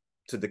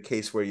the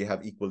case where you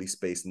have equally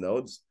spaced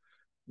nodes.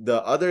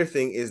 The other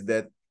thing is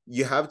that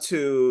you have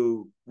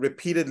to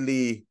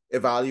repeatedly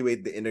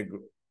evaluate the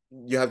integral.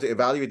 You have to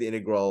evaluate the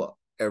integral.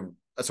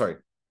 Sorry.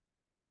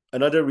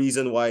 Another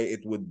reason why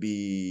it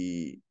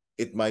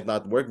might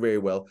not work very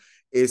well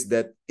is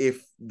that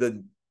if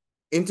the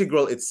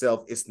integral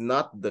itself is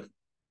not the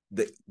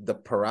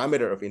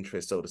parameter of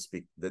interest, so to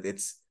speak, that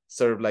it's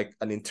sort of like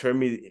an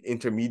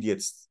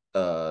intermediate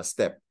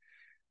step.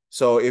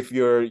 So if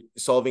you're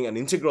solving an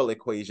integral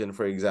equation,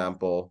 for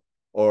example,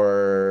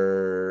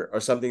 or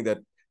something that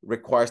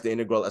requires the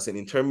integral as an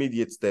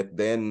intermediate step,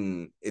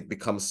 then it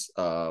becomes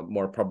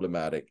more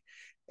problematic.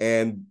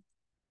 And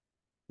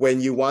when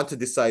you want to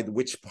decide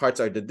which parts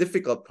are the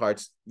difficult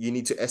parts, you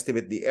need to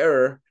estimate the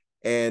error.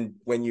 And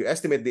when you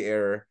estimate the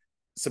error,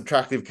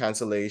 subtractive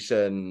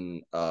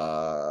cancellation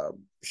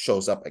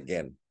shows up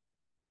again.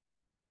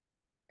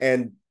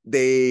 And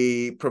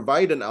they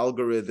provide an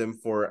algorithm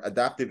for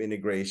adaptive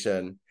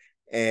integration.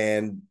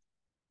 And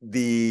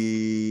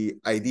the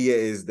idea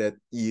is that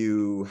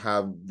you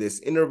have this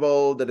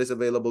interval that is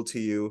available to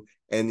you,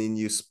 and then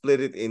you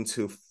split it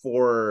into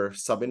 4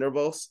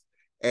 subintervals,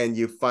 and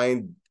you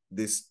find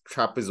this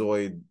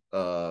trapezoid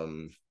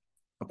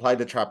apply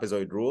the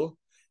trapezoid rule,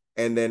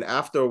 and then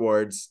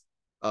afterwards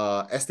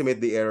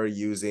estimate the error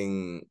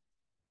using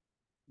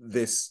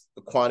this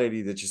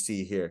quantity that you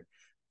see here.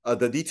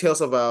 The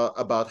details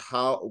about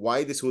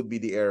why this would be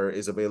the error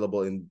is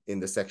available in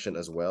the section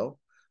as well.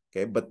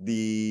 Okay, but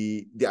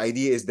the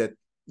idea is that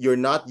you're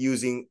not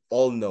using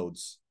all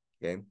nodes.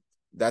 Okay,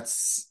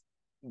 that's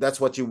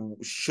what you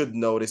should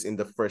notice in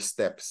the first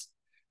steps.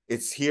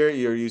 It's here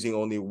you're using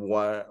only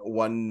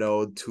one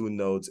node, two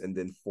nodes, and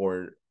then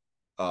four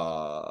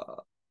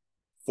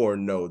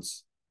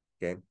nodes.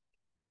 Okay,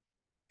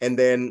 and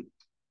then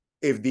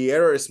if the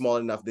error is small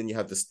enough, then you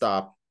have to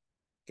stop.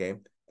 Okay,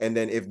 and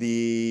then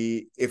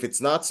if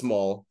it's not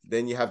small,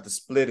 then you have to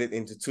split it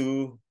into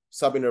two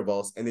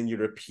subintervals, and then you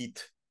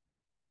repeat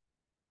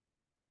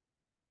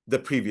the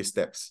previous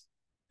steps.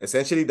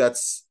 Essentially,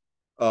 that's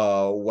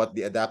what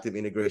the adaptive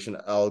integration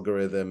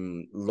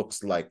algorithm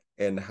looks like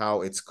and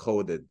how it's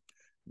coded.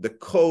 The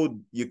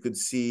code you could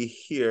see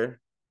here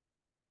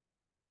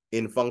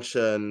in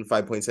function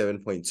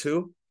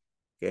 5.7.2.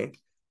 Okay,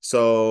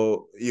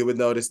 so you would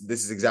notice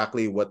this is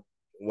exactly what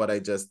I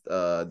just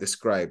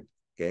described.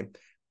 Okay,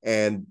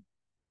 and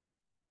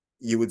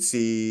you would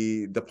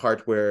see the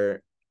part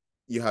where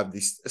you have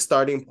these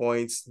starting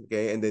points.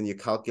 Okay, and then you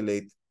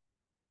calculate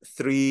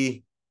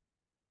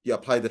you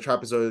apply the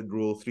trapezoid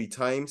rule 3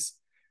 times,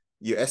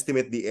 you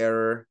estimate the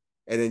error,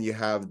 and then you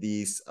have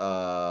these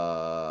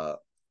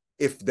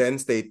if-then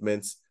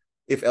statements,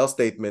 if-else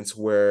statements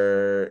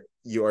where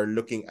you are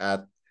looking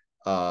at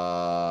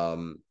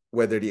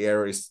whether the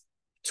error is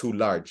too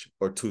large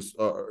or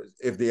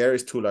if the error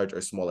is too large or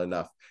small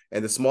enough.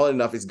 And the small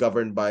enough is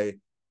governed by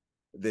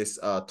this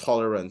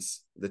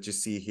tolerance that you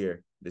see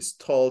here. This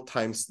tol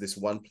times this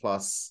 1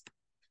 plus.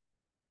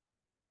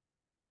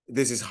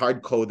 This is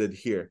hard-coded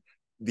here.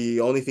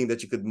 The only thing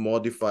that you could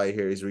modify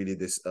here is really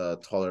this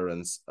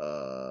tolerance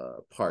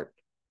part.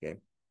 Okay,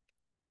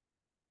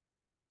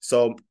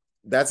 so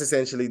that's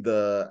essentially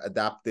the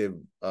adaptive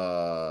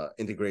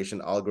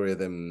integration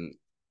algorithm,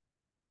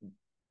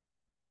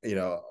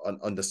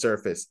 on the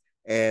surface.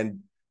 And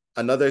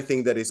another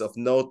thing that is of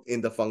note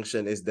in the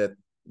function is that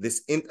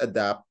this int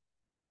adapt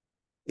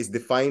is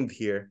defined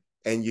here,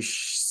 and you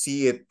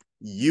see it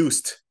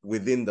used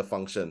within the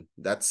function.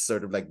 That's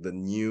sort of like the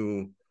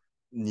new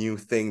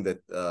thing that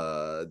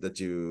that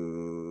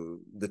you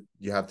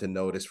have to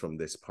notice from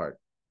this part.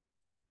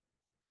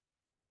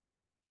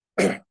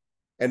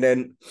 And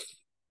then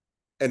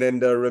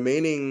the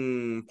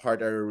remaining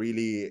part are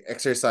really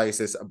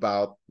exercises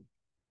about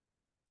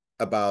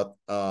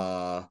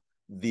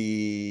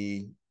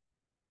the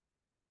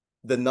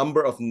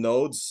number of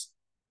nodes,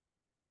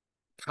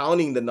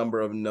 counting the number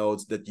of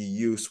nodes that you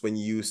use when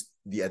you use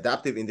the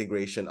adaptive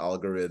integration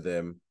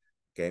algorithm.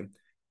 Okay,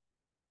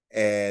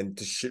 and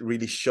to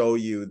really show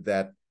you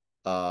that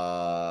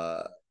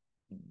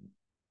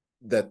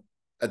that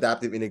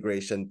adaptive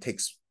integration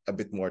takes a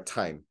bit more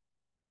time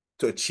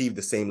to achieve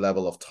the same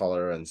level of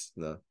tolerance,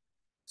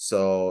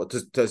 so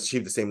to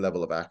achieve the same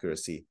level of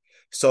accuracy.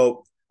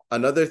 So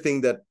another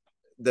thing that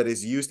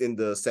is used in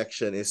the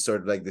section is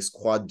sort of like this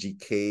quad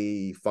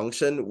GK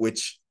function,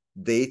 which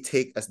they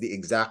take as the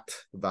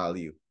exact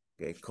value,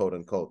 okay, quote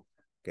unquote.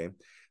 Okay,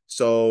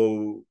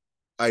 so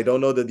I don't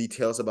know the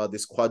details about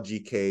this quad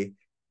GK,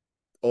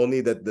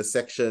 only that the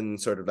section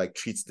sort of like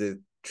treats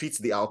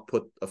the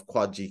output of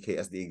quad GK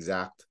as the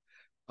exact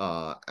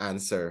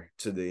answer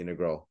to the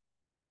integral.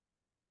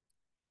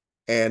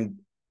 And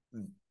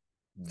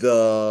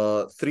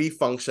the 3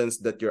 functions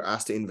that you're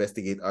asked to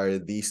investigate are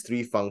these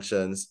 3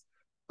 functions.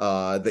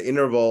 The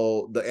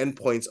interval, the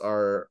endpoints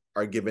are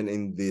given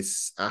in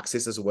this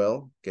axis as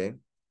well. Okay.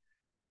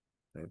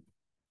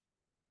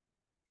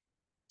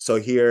 So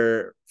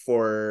here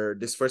for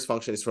this first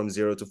function is from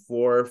 0 to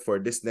 4. For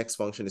this next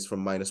function is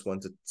from -1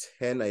 to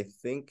 10, I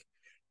think.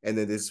 And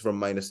then this is from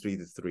 -3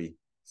 to 3,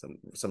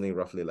 something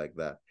roughly like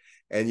that.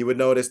 And you would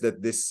notice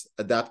that this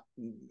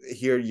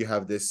here you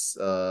have this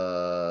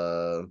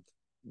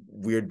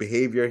weird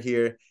behavior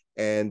here.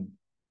 And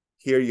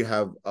here you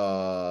have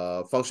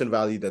a function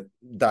value that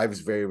dives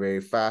very,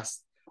 very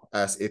fast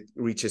as it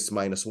reaches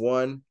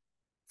 -1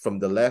 from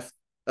the left.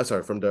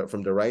 Sorry, from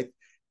the right.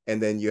 And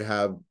then you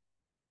have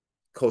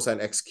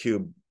cosine x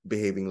cubed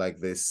behaving like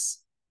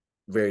this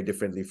very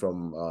differently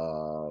from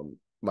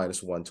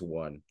 -1 to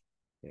 1.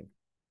 Okay.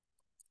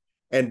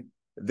 And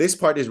this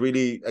part is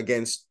really,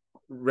 again,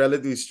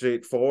 relatively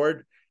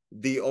straightforward.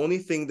 The only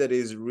thing that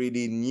is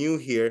really new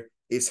here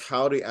is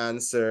how to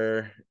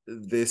answer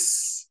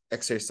this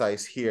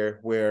exercise here,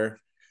 where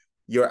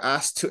you're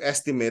asked to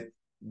estimate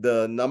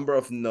the number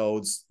of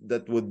nodes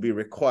that would be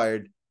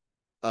required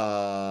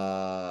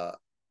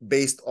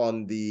based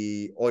on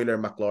the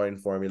Euler-Maclaurin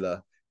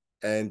formula.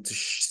 And to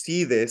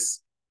see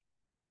this,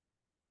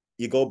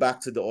 you go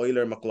back to the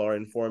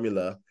Euler-Maclaurin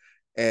formula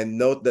and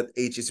note that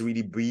H is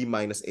really B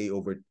minus A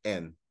over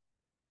N.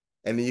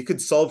 And you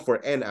could solve for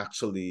N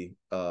actually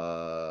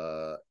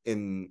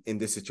in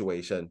this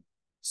situation,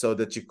 so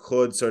that you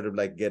could sort of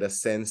like get a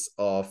sense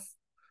of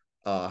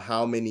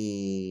how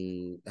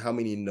many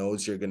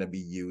nodes you're going to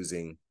be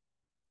using.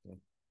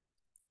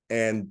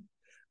 And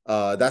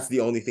that's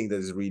the only thing that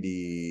is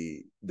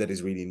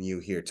really new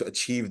here, to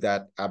achieve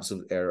that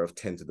absolute error of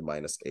 10 to the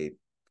minus 8.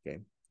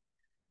 Okay.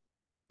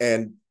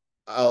 And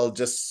I'll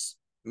just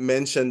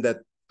mention that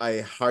I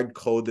hard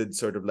coded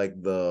sort of like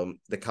the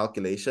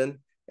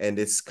calculation, and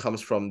this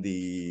comes from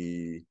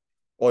the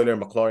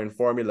Euler-Maclaurin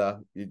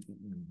formula.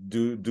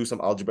 You do some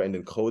algebra and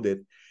then code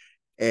it,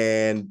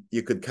 and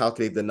you could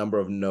calculate the number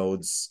of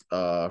nodes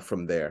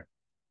from there.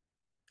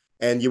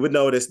 And you would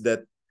notice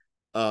that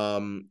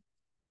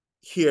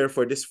here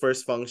for this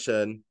first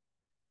function,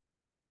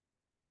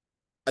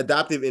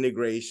 adaptive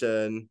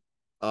integration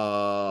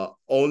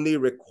only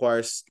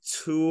requires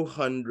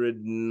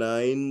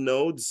 209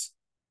 nodes.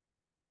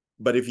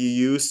 But if you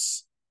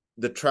use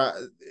the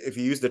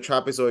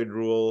trapezoid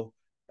rule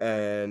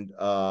and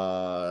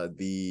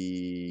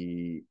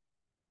the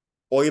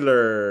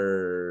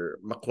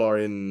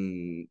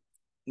Euler-Maclaurin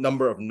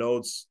number of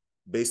nodes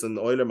based on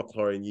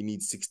Euler-Maclaurin, you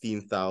need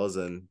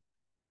 16,000.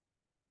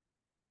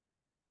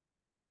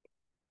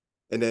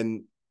 And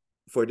then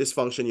for this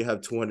function, you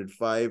have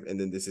 205, and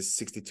then this is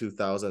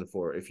 62,000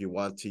 for if you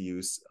want to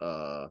use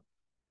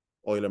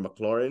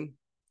Euler-Maclaurin.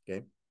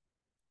 Okay.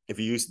 If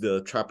you use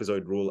the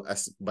trapezoid rule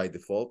as by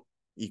default,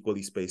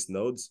 equally spaced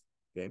nodes.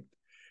 Okay.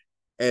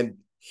 And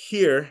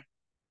here,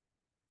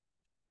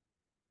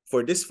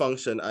 for this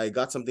function, I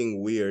got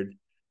something weird.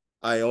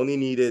 I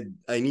needed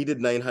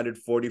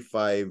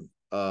 945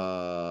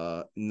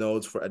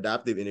 nodes for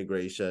adaptive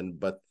integration,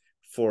 but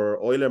for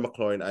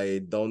Euler-Maclaurin, I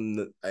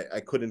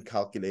couldn't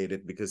calculate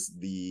it because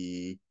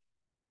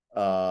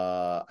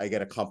I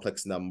get a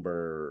complex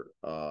number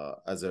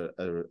as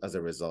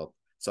a result.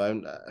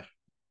 So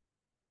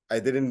I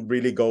didn't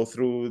really go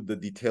through the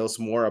details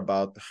more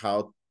about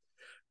how,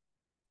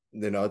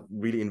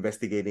 really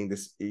investigating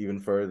this even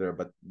further,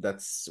 but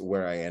that's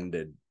where I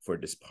ended for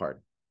this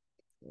part.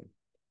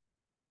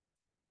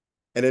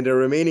 And then the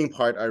remaining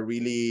part are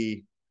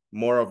really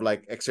more of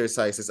like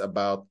exercises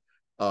about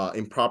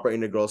improper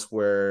integrals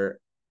where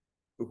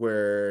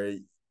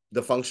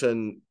the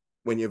function,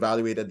 when you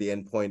evaluate at the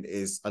endpoint,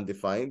 is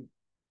undefined.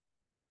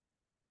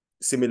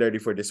 Similarly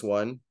for this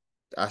one,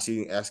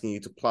 asking you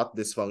to plot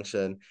this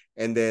function.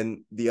 And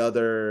then the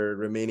other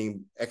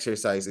remaining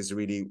exercise is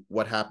really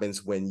what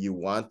happens when you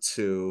want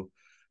to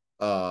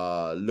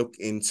look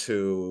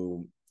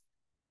into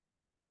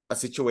a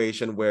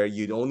situation where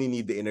you'd only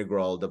need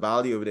the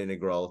value of the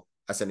integral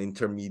as an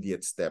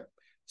intermediate step.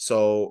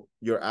 So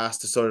you're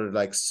asked to sort of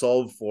like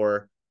solve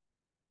for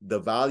the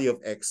value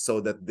of x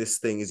so that this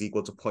thing is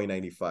equal to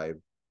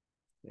 0.95.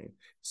 Okay.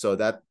 So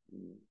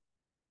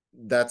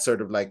that's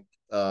sort of like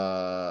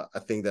a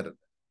thing that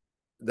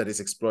is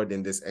explored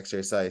in this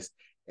exercise.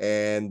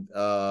 And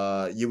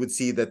you would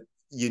see that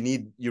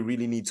you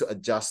really need to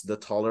adjust the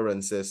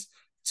tolerances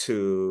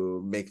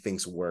to make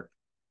things work.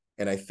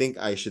 And I think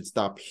I should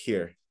stop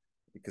here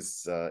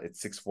because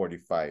it's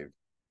 6:45,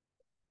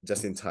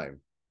 just in time.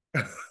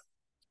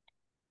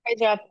 Great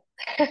job.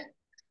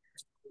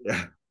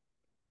 Yeah.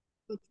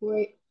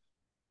 Before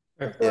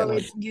Yeah.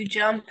 you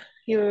jump,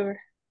 you're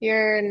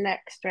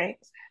next, right?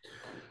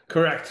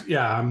 Correct.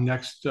 Yeah, I'm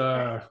next.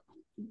 I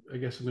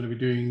guess I'm going to be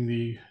doing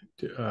the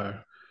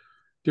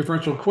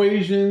differential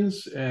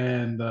equations,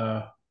 and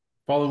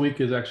following week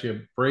is actually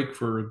a break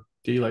for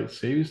daylight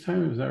savings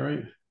time. Is that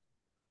right?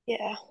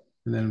 Yeah.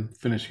 And then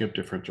finishing up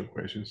differential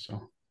equations.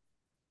 So.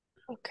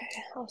 Okay,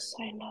 I'll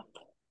sign up.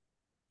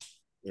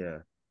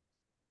 Yeah.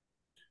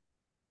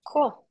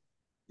 Cool.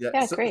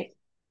 Yeah, great.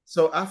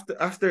 So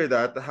after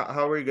that,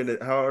 how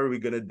are we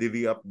gonna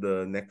divvy up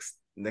the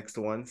next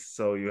ones?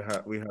 So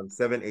we have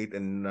 7, 8,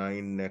 and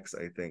 9 next,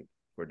 I think,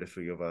 for the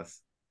three of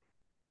us.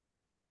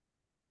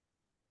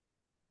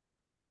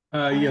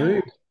 Yeah, let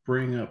me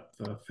bring up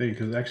the thing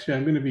because actually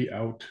I'm going to be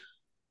out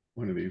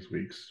one of these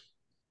weeks.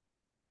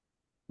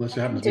 Unless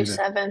it happens to be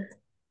 7.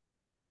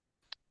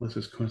 Unless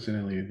it's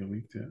coincidentally the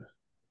week that.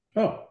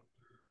 Oh,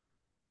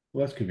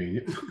 well, that's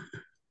convenient.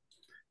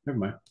 Never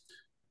mind.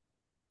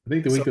 I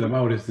think the week that I'm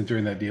out is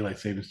during that daylight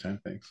savings time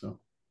thing. So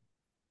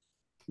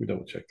we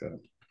double check that.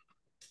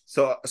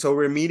 So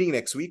we're meeting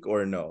next week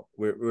or no?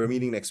 We're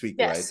meeting next week,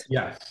 Yes. right?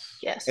 Yes.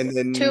 Yes. And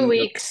then 2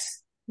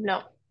 weeks.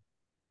 No.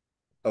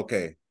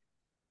 Okay.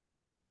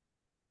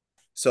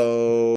 So